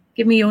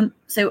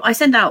 So I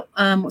send out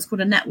what's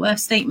called a net worth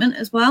statement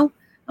as well.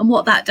 And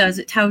what that does,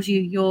 it tells you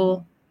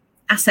your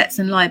assets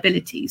and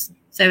liabilities.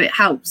 So it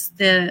helps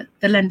the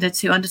lender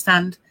to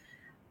understand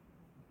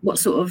what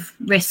sort of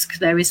risk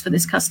there is for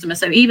this customer.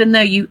 So even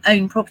though you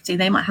own property,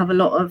 they might have a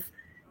lot of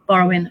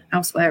borrowing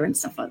elsewhere and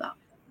stuff like that.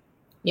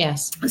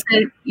 Yes.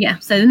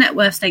 So the net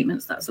worth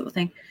statements, that sort of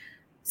thing.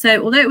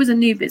 So although it was a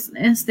new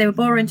business, they were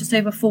borrowing just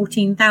over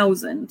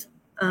 14,000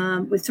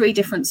 with 3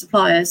 different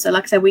suppliers. So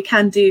like I said, we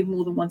can do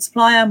more than one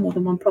supplier, more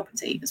than one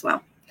property as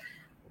well.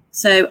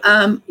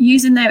 So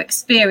using their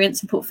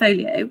experience and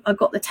portfolio, I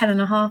got the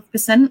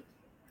 10.5%.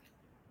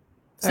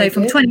 So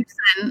from 20%,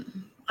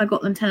 I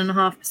got them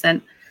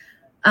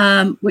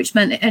 10.5%, which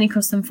meant it only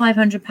cost them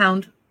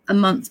 £500 a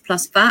month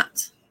plus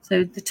VAT.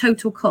 So the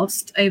total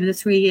cost over the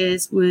 3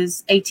 years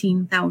was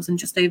 18,000,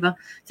 just over.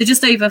 So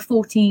just over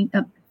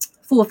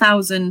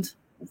 4,000,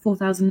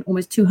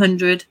 almost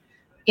 200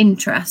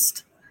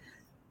 interest.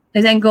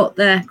 They then got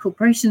their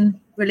corporation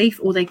relief,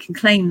 or they can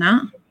claim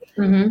that.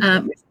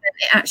 Which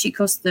it actually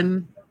cost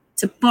them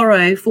to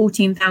borrow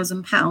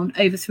 £14,000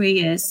 over 3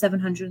 years,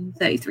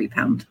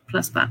 £733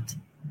 plus VAT.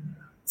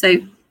 So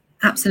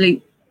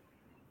absolute,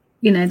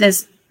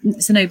 it's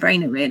a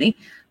no-brainer really.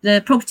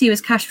 The property was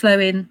cash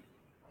flowing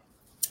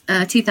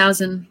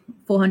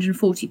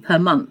 2,440 per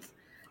month.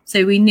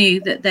 So we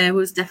knew that there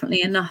was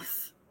definitely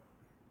enough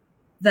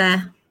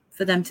there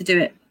for them to do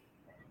it.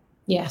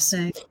 Yes.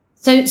 So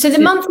the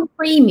monthly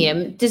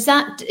premium, is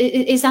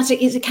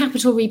a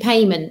capital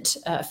repayment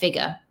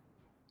figure?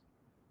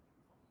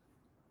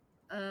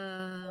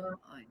 I'm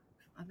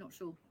not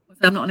sure.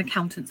 I'm not an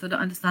accountant, so I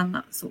don't understand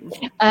that sort of.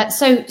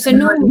 So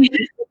normally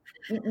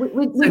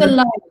with a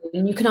loan,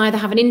 you can either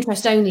have an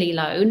interest-only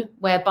loan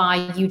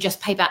whereby you just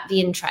pay back the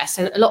interest.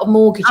 So a lot of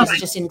mortgages are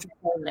just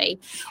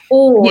interest-only,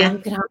 or you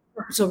can have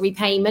capital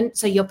repayment.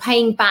 So you're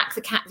paying back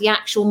the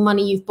actual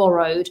money you've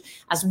borrowed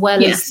as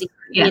well as the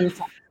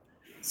interest.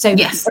 So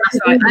yes, that's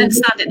right. I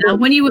understand it now.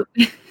 When you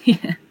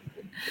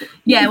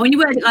when you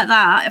word it like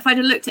that, if I'd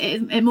have looked at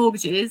it in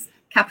mortgages,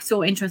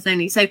 capital interest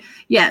only. So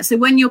so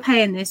when you're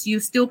paying this, you're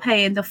still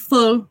paying the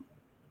full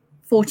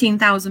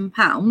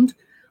 £14,000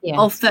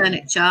 of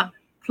furniture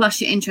plus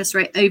your interest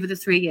rate over the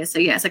 3 years. So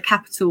it's a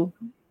capital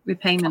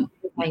repayment.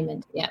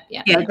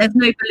 There's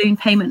no balloon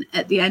payment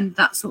at the end,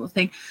 that sort of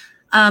thing.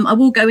 I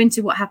will go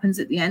into what happens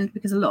at the end,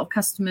 because a lot of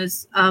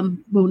customers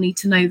will need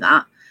to know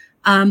that.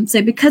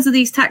 So because of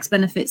these tax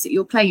benefits that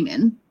you're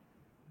claiming,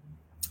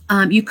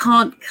 you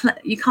can't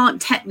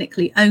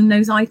technically own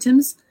those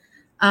items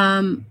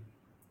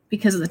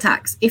because of the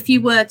tax. If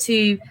you were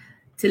to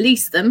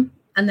lease them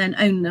and then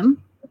own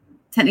them,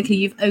 technically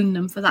you've owned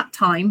them for that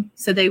time,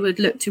 so they would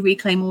look to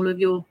reclaim all of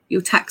your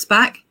tax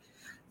back.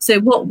 So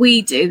what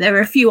we do, there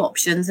are a few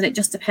options, and it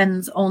just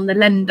depends on the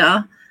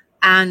lender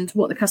and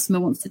what the customer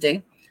wants to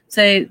do.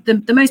 So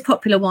the most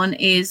popular one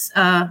is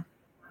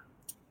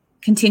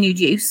continued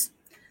use.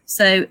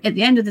 So at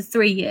the end of the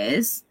 3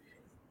 years,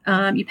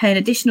 you pay an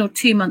additional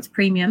 2 months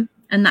premium,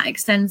 and that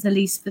extends the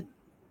lease for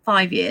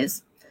 5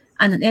 years.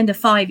 And at the end of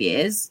 5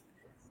 years,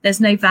 there's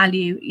no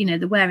value,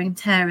 the wear and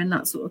tear and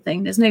that sort of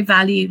thing. There's no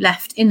value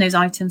left in those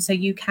items, so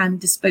you can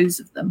dispose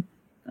of them.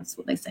 That's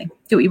what they say.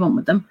 Do what you want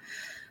with them.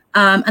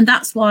 And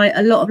that's why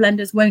a lot of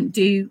lenders won't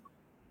do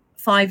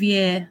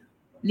 5-year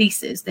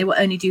leases. They will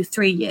only do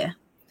 3-year,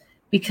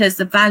 because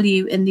the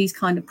value in these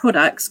kind of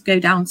products go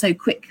down so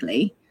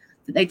quickly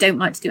that they don't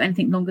like to do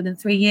anything longer than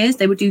 3 years.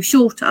 They would do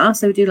shorter,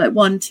 so do like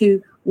 1,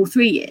 2, or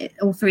 3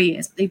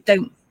 years. They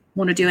don't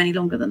want to do any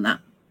longer than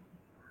that.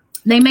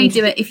 They may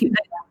do it if you own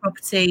that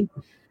property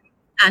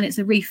and it's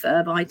a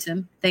refurb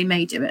item. They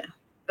may do it,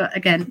 but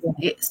again,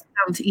 it's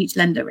down to each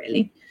lender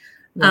really.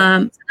 So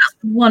that's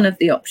one of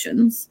the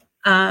options.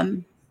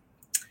 Another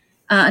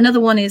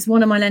one is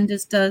one of my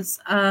lenders does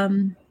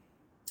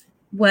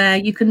where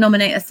you can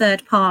nominate a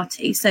third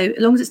party. So as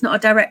long as it's not a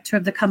director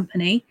of the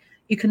company,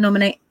 you can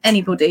nominate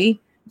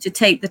anybody to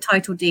take the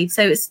title deed.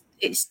 So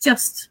it's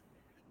just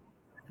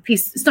a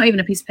piece. It's not even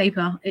a piece of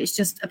paper. It's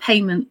just a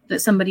payment that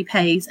somebody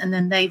pays, and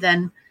then they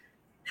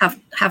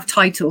have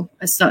title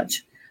as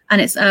such. And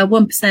it's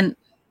 1%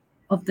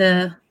 of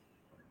the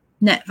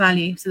net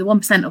value. So the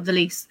 1% of the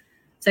lease.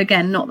 So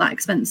again, not that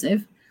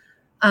expensive.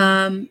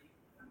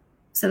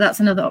 So that's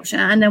another option.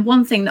 And then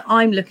one thing that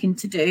I'm looking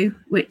to do,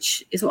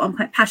 which is what I'm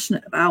quite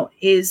passionate about,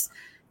 is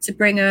to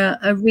bring a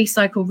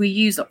recycle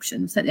reuse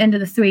option. So at the end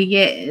of the 3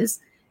 years,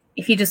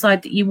 if you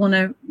decide that you want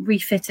to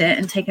refit it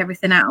and take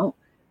everything out,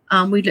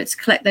 we'd look to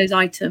collect those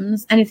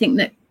items. Anything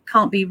that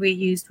can't be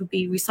reused would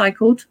be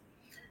recycled.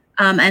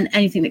 And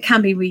anything that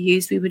can be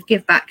reused, we would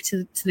give back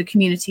to the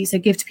community. So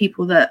give to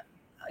people that,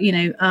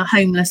 are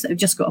homeless, that have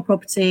just got a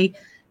property,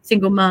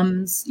 single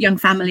mums, young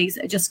families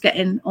that are just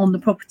getting on the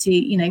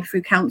property,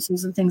 through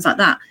councils and things like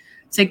that.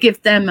 So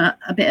give them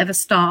a bit of a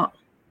start,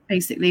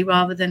 basically,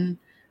 rather than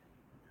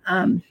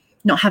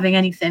not having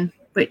anything,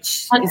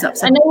 which is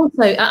upsetting. And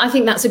also, I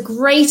think that's a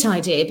great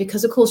idea,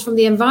 because, of course, from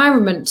the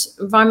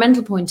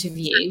environmental point of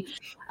view,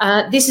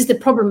 this is the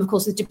problem, of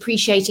course, with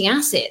depreciating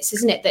assets,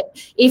 isn't it?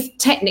 That if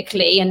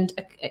technically, and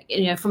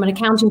from an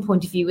accounting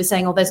point of view, we're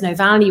saying, there's no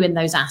value in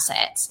those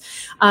assets.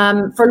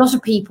 For a lot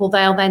of people,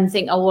 they'll then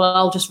think,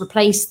 I'll just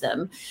replace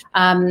them.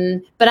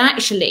 But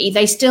actually,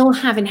 they still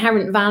have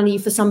inherent value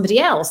for somebody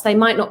else. They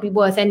might not be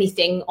worth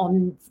anything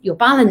on your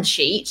balance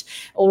sheet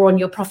or on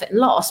your profit and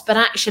loss, but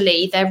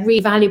actually, they're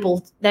really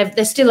valuable. They're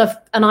there's still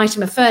an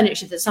item of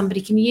furniture that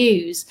somebody can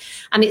use.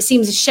 And it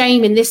seems a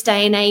shame in this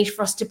day and age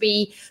for us to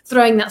be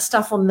throwing that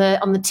stuff on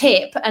the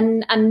tip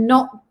and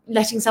not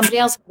letting somebody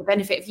else have the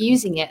benefit of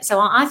using it. So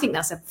I think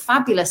that's a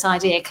fabulous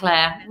idea,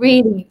 Claire.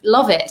 Really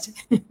love it.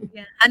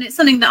 Yeah, and it's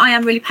something that I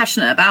am really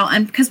passionate about.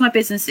 And because my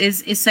business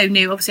is so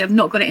new, obviously I've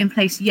not got it in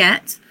place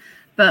yet,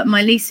 but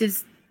my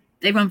leases,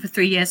 they run for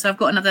 3 years. So I've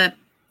got another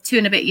 2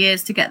 and a bit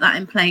years to get that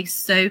in place.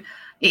 So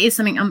it is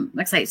something I'm,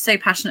 like I say, so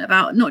passionate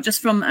about, not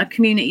just from a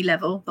community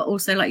level, but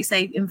also, like you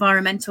say,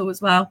 environmental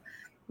as well.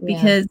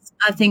 Because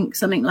I think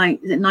something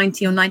like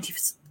 90 or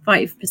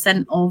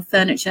 95% of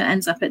furniture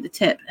ends up at the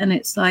tip, and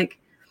it's like,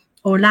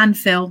 or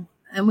landfill,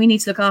 and we need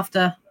to look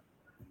after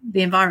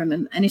the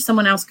environment. And if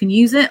someone else can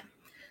use it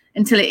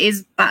until it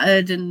is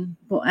battered and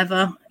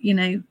whatever, you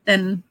know,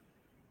 then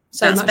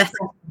so that's much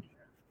better.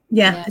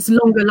 Yeah, it's a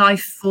longer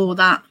life for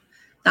that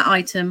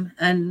item.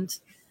 And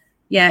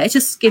yeah, it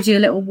just gives you a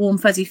little warm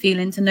fuzzy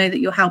feeling to know that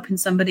you're helping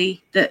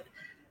somebody that,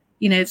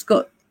 you know, has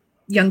got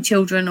young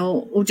children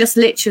or just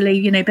literally,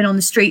 you know, been on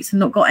the streets and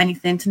not got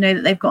anything, to know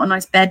that they've got a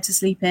nice bed to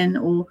sleep in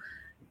or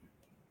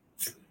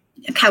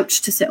a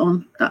couch to sit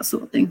on, that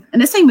sort of thing.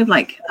 And the same with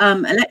like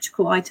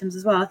electrical items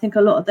as well. I think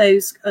a lot of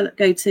those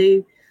go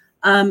to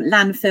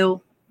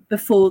landfill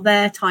before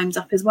their time's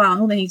up as well.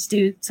 And all they need to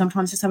do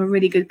sometimes just have a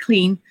really good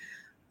clean,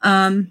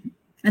 and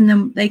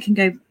then they can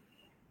go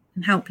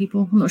and help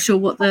people. I'm not sure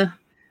what the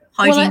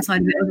hygiene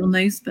side of it is on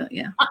those, but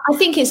yeah, I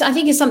think it's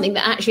something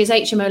that actually as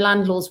HMO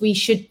landlords we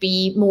should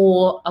be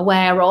more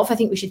aware of. I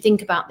think we should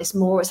think about this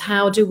more as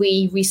how do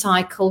we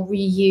recycle,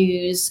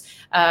 reuse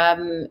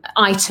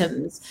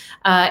items.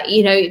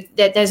 You know,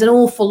 there's an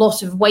awful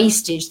lot of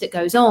wastage that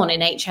goes on in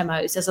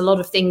HMOs. There's a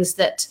lot of things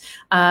that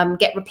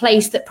get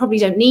replaced that probably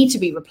don't need to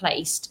be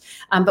replaced,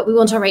 but we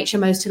want our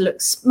HMOs to look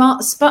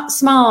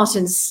smart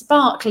and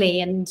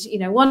sparkly and, you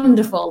know,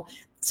 wonderful,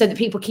 so that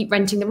people keep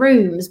renting the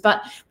rooms.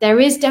 But there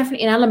is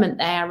definitely an element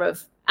there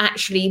of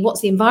actually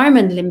what's the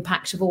environmental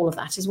impact of all of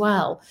that as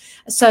well.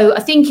 So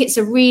I think it's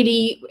a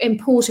really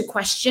important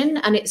question,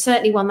 and it's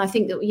certainly one I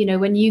think that, you know,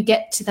 when you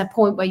get to the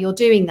point where you're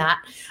doing that,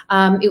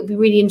 it would be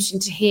really interesting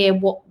to hear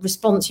what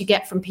response you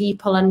get from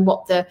people and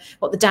what the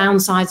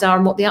downsides are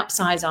and what the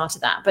upsides are to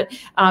that. But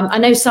I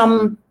know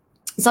some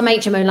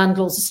HMO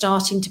landlords are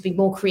starting to be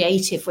more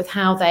creative with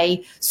how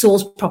they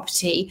source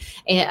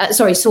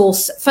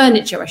source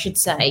furniture, I should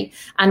say,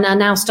 and are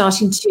now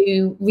starting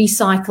to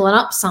recycle and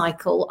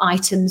upcycle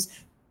items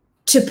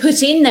to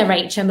put in their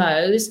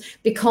HMOs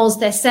because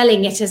they're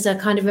selling it as a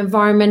kind of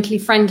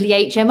environmentally friendly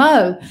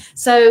HMO.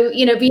 So,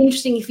 you know, it'd be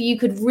interesting if you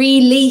could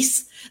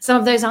release some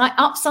of those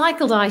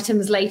upcycled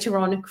items later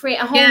on and create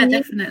a whole new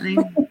definitely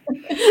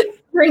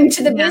bring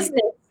to the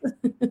business.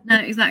 No,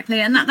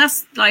 exactly. And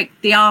that's like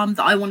the arm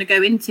that I want to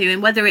go into.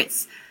 And whether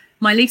it's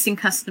my leasing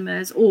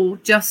customers or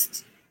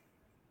just,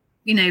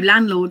 you know,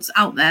 landlords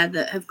out there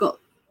that have got,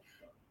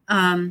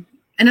 and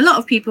a lot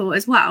of people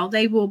as well,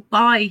 they will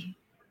buy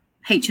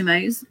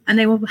HMOs and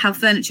they will have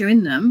furniture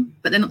in them,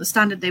 but they're not the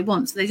standard they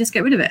want. So they just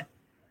get rid of it.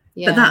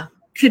 Yeah. But that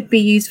could be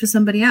used for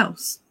somebody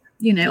else.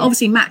 You know,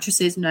 obviously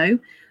mattresses, no.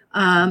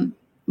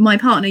 My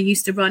partner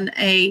used to run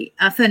a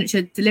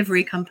furniture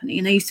delivery company,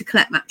 and they used to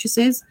collect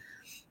mattresses.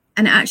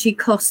 And it actually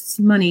costs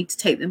money to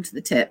take them to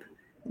the tip,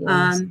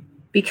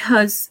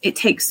 because it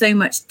takes so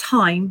much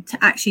time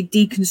to actually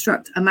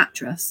deconstruct a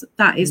mattress.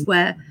 That is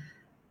where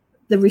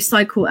the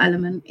recycle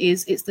element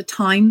is. It's the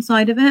time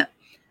side of it.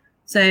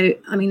 So,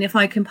 I mean, if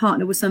I can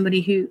partner with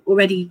somebody who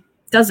already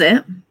does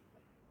it,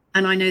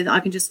 and I know that I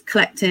can just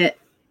collect it,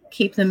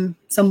 keep them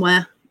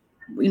somewhere,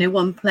 you know,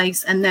 one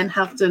place, and then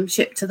have them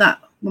shipped to that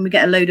when we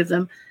get a load of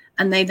them,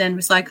 and they then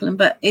recycle them.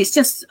 But it's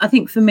just, I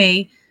think for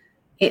me,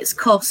 it's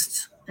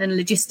cost and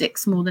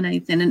logistics more than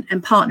anything,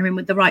 and partnering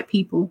with the right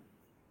people.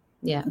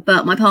 Yeah.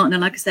 But my partner,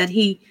 like I said,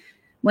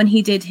 when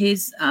he did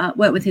his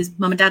work with his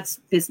mum and dad's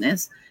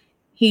business,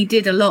 he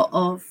did a lot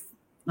of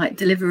like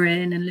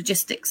delivering and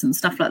logistics and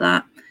stuff like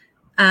that.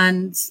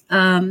 And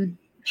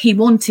he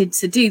wanted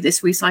to do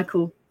this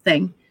recycle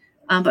thing,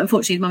 but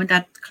unfortunately his mum and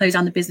dad closed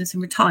down the business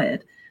and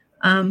retired.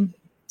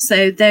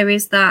 So there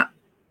is that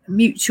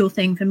mutual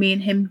thing for me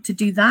and him to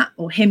do that,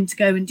 or him to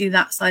go and do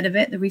that side of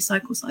it, the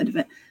recycle side of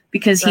it,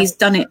 because he's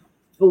done it,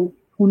 or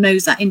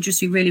knows that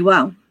industry really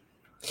well.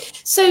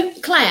 So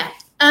Claire,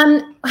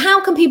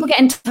 how can people get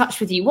in touch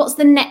with you? What's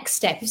the next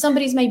step? If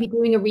somebody's maybe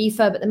doing a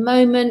refurb at the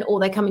moment, or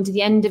they're coming to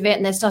the end of it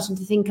and they're starting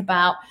to think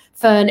about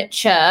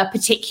furniture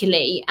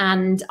particularly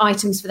and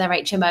items for their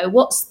HMO,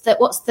 what's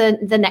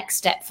the next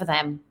step for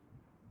them?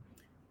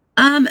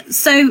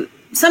 So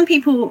some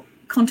people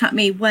contact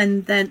me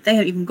when they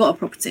haven't even got a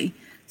property.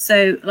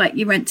 So like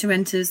your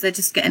rent-to-renters, they're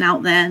just getting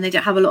out there and they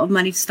don't have a lot of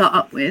money to start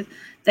up with.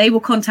 They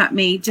will contact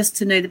me just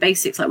to know the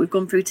basics like we've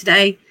gone through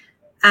today.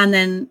 And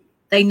then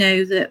they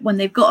know that when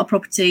they've got a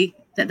property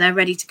that they're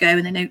ready to go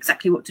and they know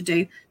exactly what to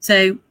do.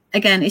 So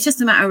again, it's just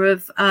a matter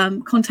of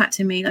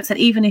contacting me. Like I said,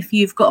 even if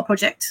you've got a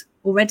project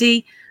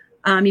already,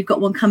 you've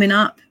got one coming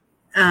up.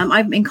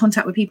 I'm in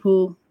contact with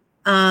people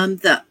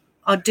that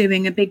are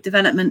doing a big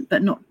development,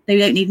 but they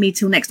don't need me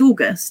till next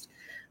August.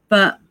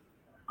 But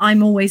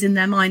I'm always in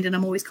their mind, and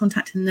I'm always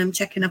contacting them,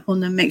 checking up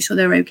on them, make sure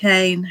they're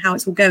okay and how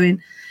it's all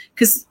going.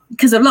 Because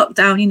of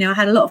lockdown, I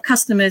had a lot of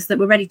customers that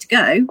were ready to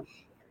go.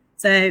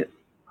 So,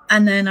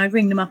 and then I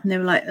ring them up and they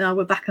were like, oh,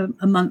 we're back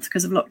a month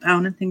because of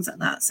lockdown and things like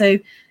that. So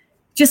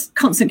just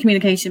constant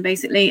communication,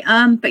 basically.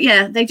 But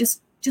yeah, they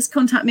just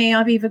contact me.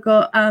 I've either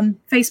got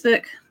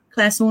Facebook,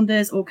 Claire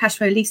Saunders, or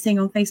Cashflow Leasing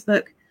on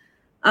Facebook.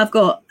 I've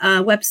got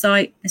a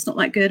website. It's not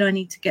that good. I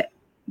need to get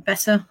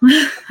better.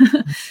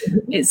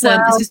 It's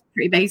just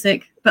pretty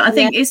basic. But I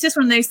think it's just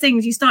one of those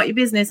things. You start your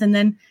business and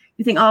then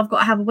you think, oh, I've got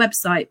to have a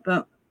website,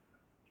 but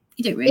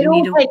you don't really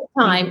need it. It all takes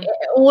time.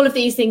 All of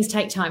these things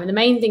take time. And the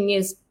main thing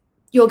is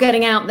you're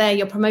getting out there,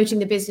 you're promoting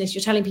the business,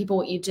 you're telling people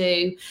what you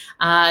do.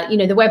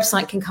 The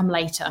website can come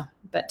later.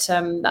 But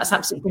that's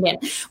absolutely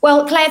brilliant.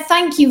 Well, Claire,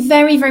 thank you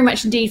very, very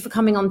much indeed for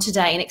coming on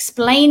today and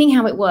explaining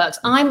how it works.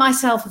 I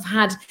myself have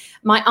had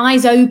my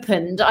eyes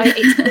opened.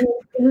 It's been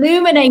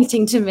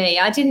illuminating to me.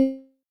 I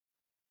didn't.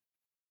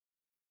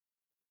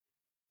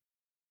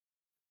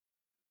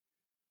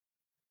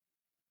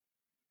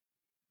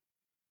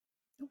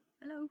 Oh,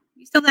 hello,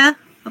 you still there?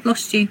 I've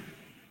lost you.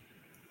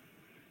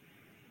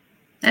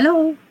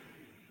 Hello.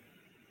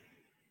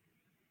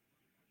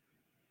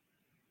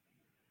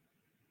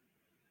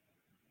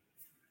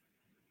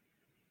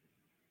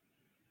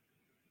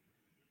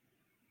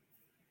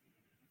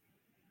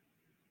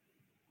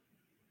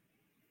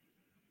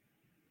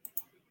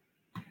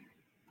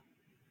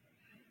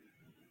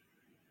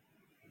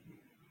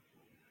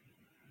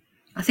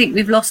 I think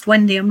we've lost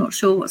Wendy. I'm not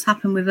sure what's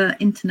happened with her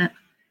internet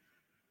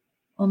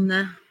on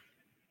there.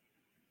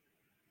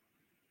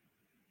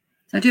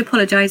 So I do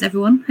apologise,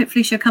 everyone.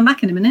 Hopefully she'll come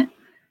back in a minute.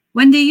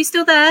 Wendy, are you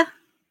still there?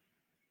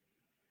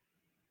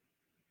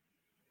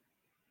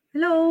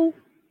 Hello?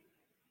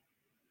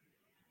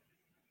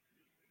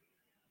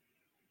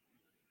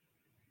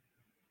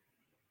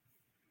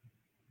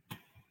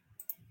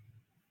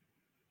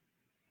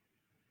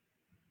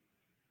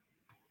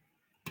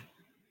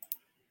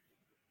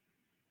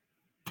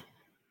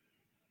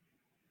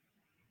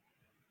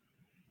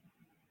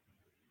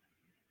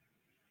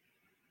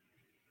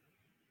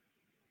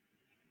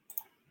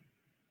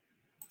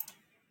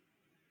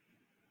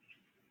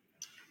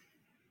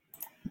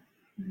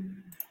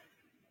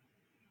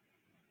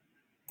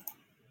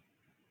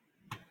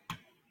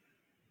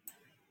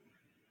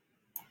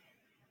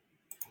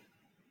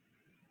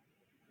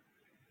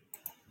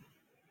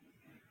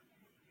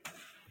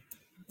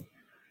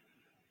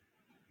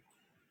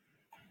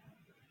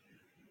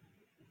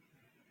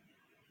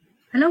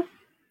 Hello?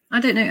 I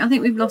don't know. I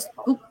think we've lost.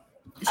 Oh,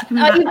 is she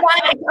coming back? I'm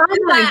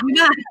back. I'm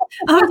back.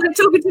 I was like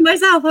talking to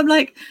myself. I'm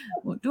like,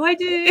 what do I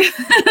do?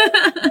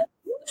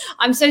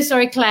 I'm so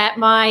sorry, Claire.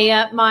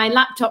 My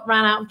laptop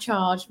ran out of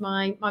charge.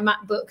 My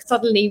MacBook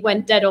suddenly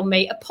went dead on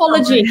me.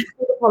 Apologies.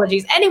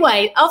 Apologies.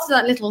 Anyway, after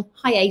that little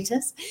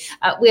hiatus,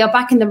 we are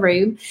back in the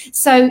room.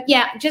 So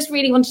yeah, just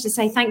really wanted to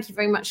say thank you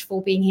very much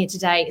for being here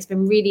today. It's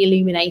been really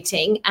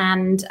illuminating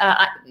and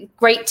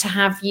great to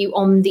have you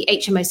on the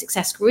HMO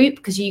Success group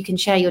because you can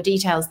share your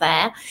details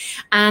there.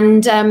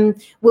 And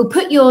we'll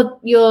put your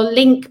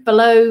link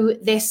below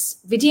this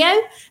video.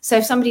 So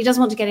if somebody does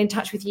want to get in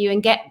touch with you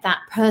and get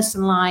that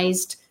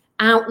personalized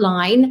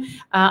outline,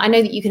 I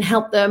know that you can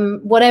help them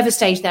whatever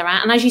stage they're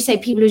at. And as you say,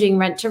 people who are doing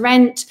rent to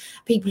rent,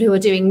 people who are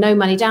doing no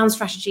money down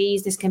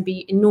strategies, this can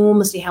be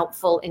enormously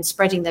helpful in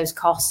spreading those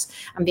costs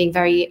and being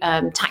very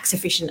tax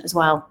efficient as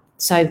well.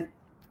 So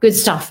good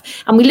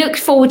stuff. And we look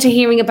forward to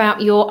hearing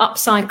about your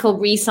upcycle,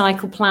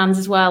 recycle plans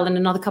as well in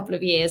another couple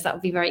of years. That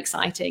would be very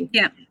exciting.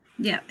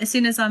 Yeah. As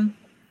soon as I'm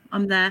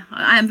there,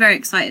 I am very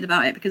excited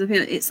about it because I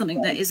feel it's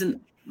something that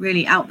isn't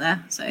really out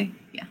there. So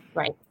yeah.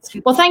 Great.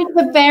 Well, thank you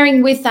for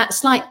bearing with that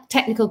slight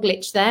technical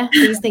glitch there.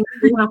 These things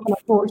do happen,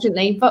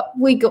 unfortunately, but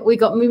we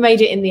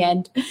made it in the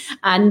end.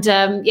 And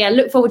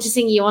look forward to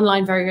seeing you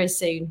online very, very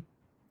soon.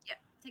 Yeah.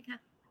 Take care.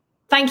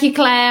 Thank you,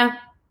 Claire.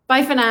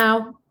 Bye for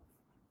now.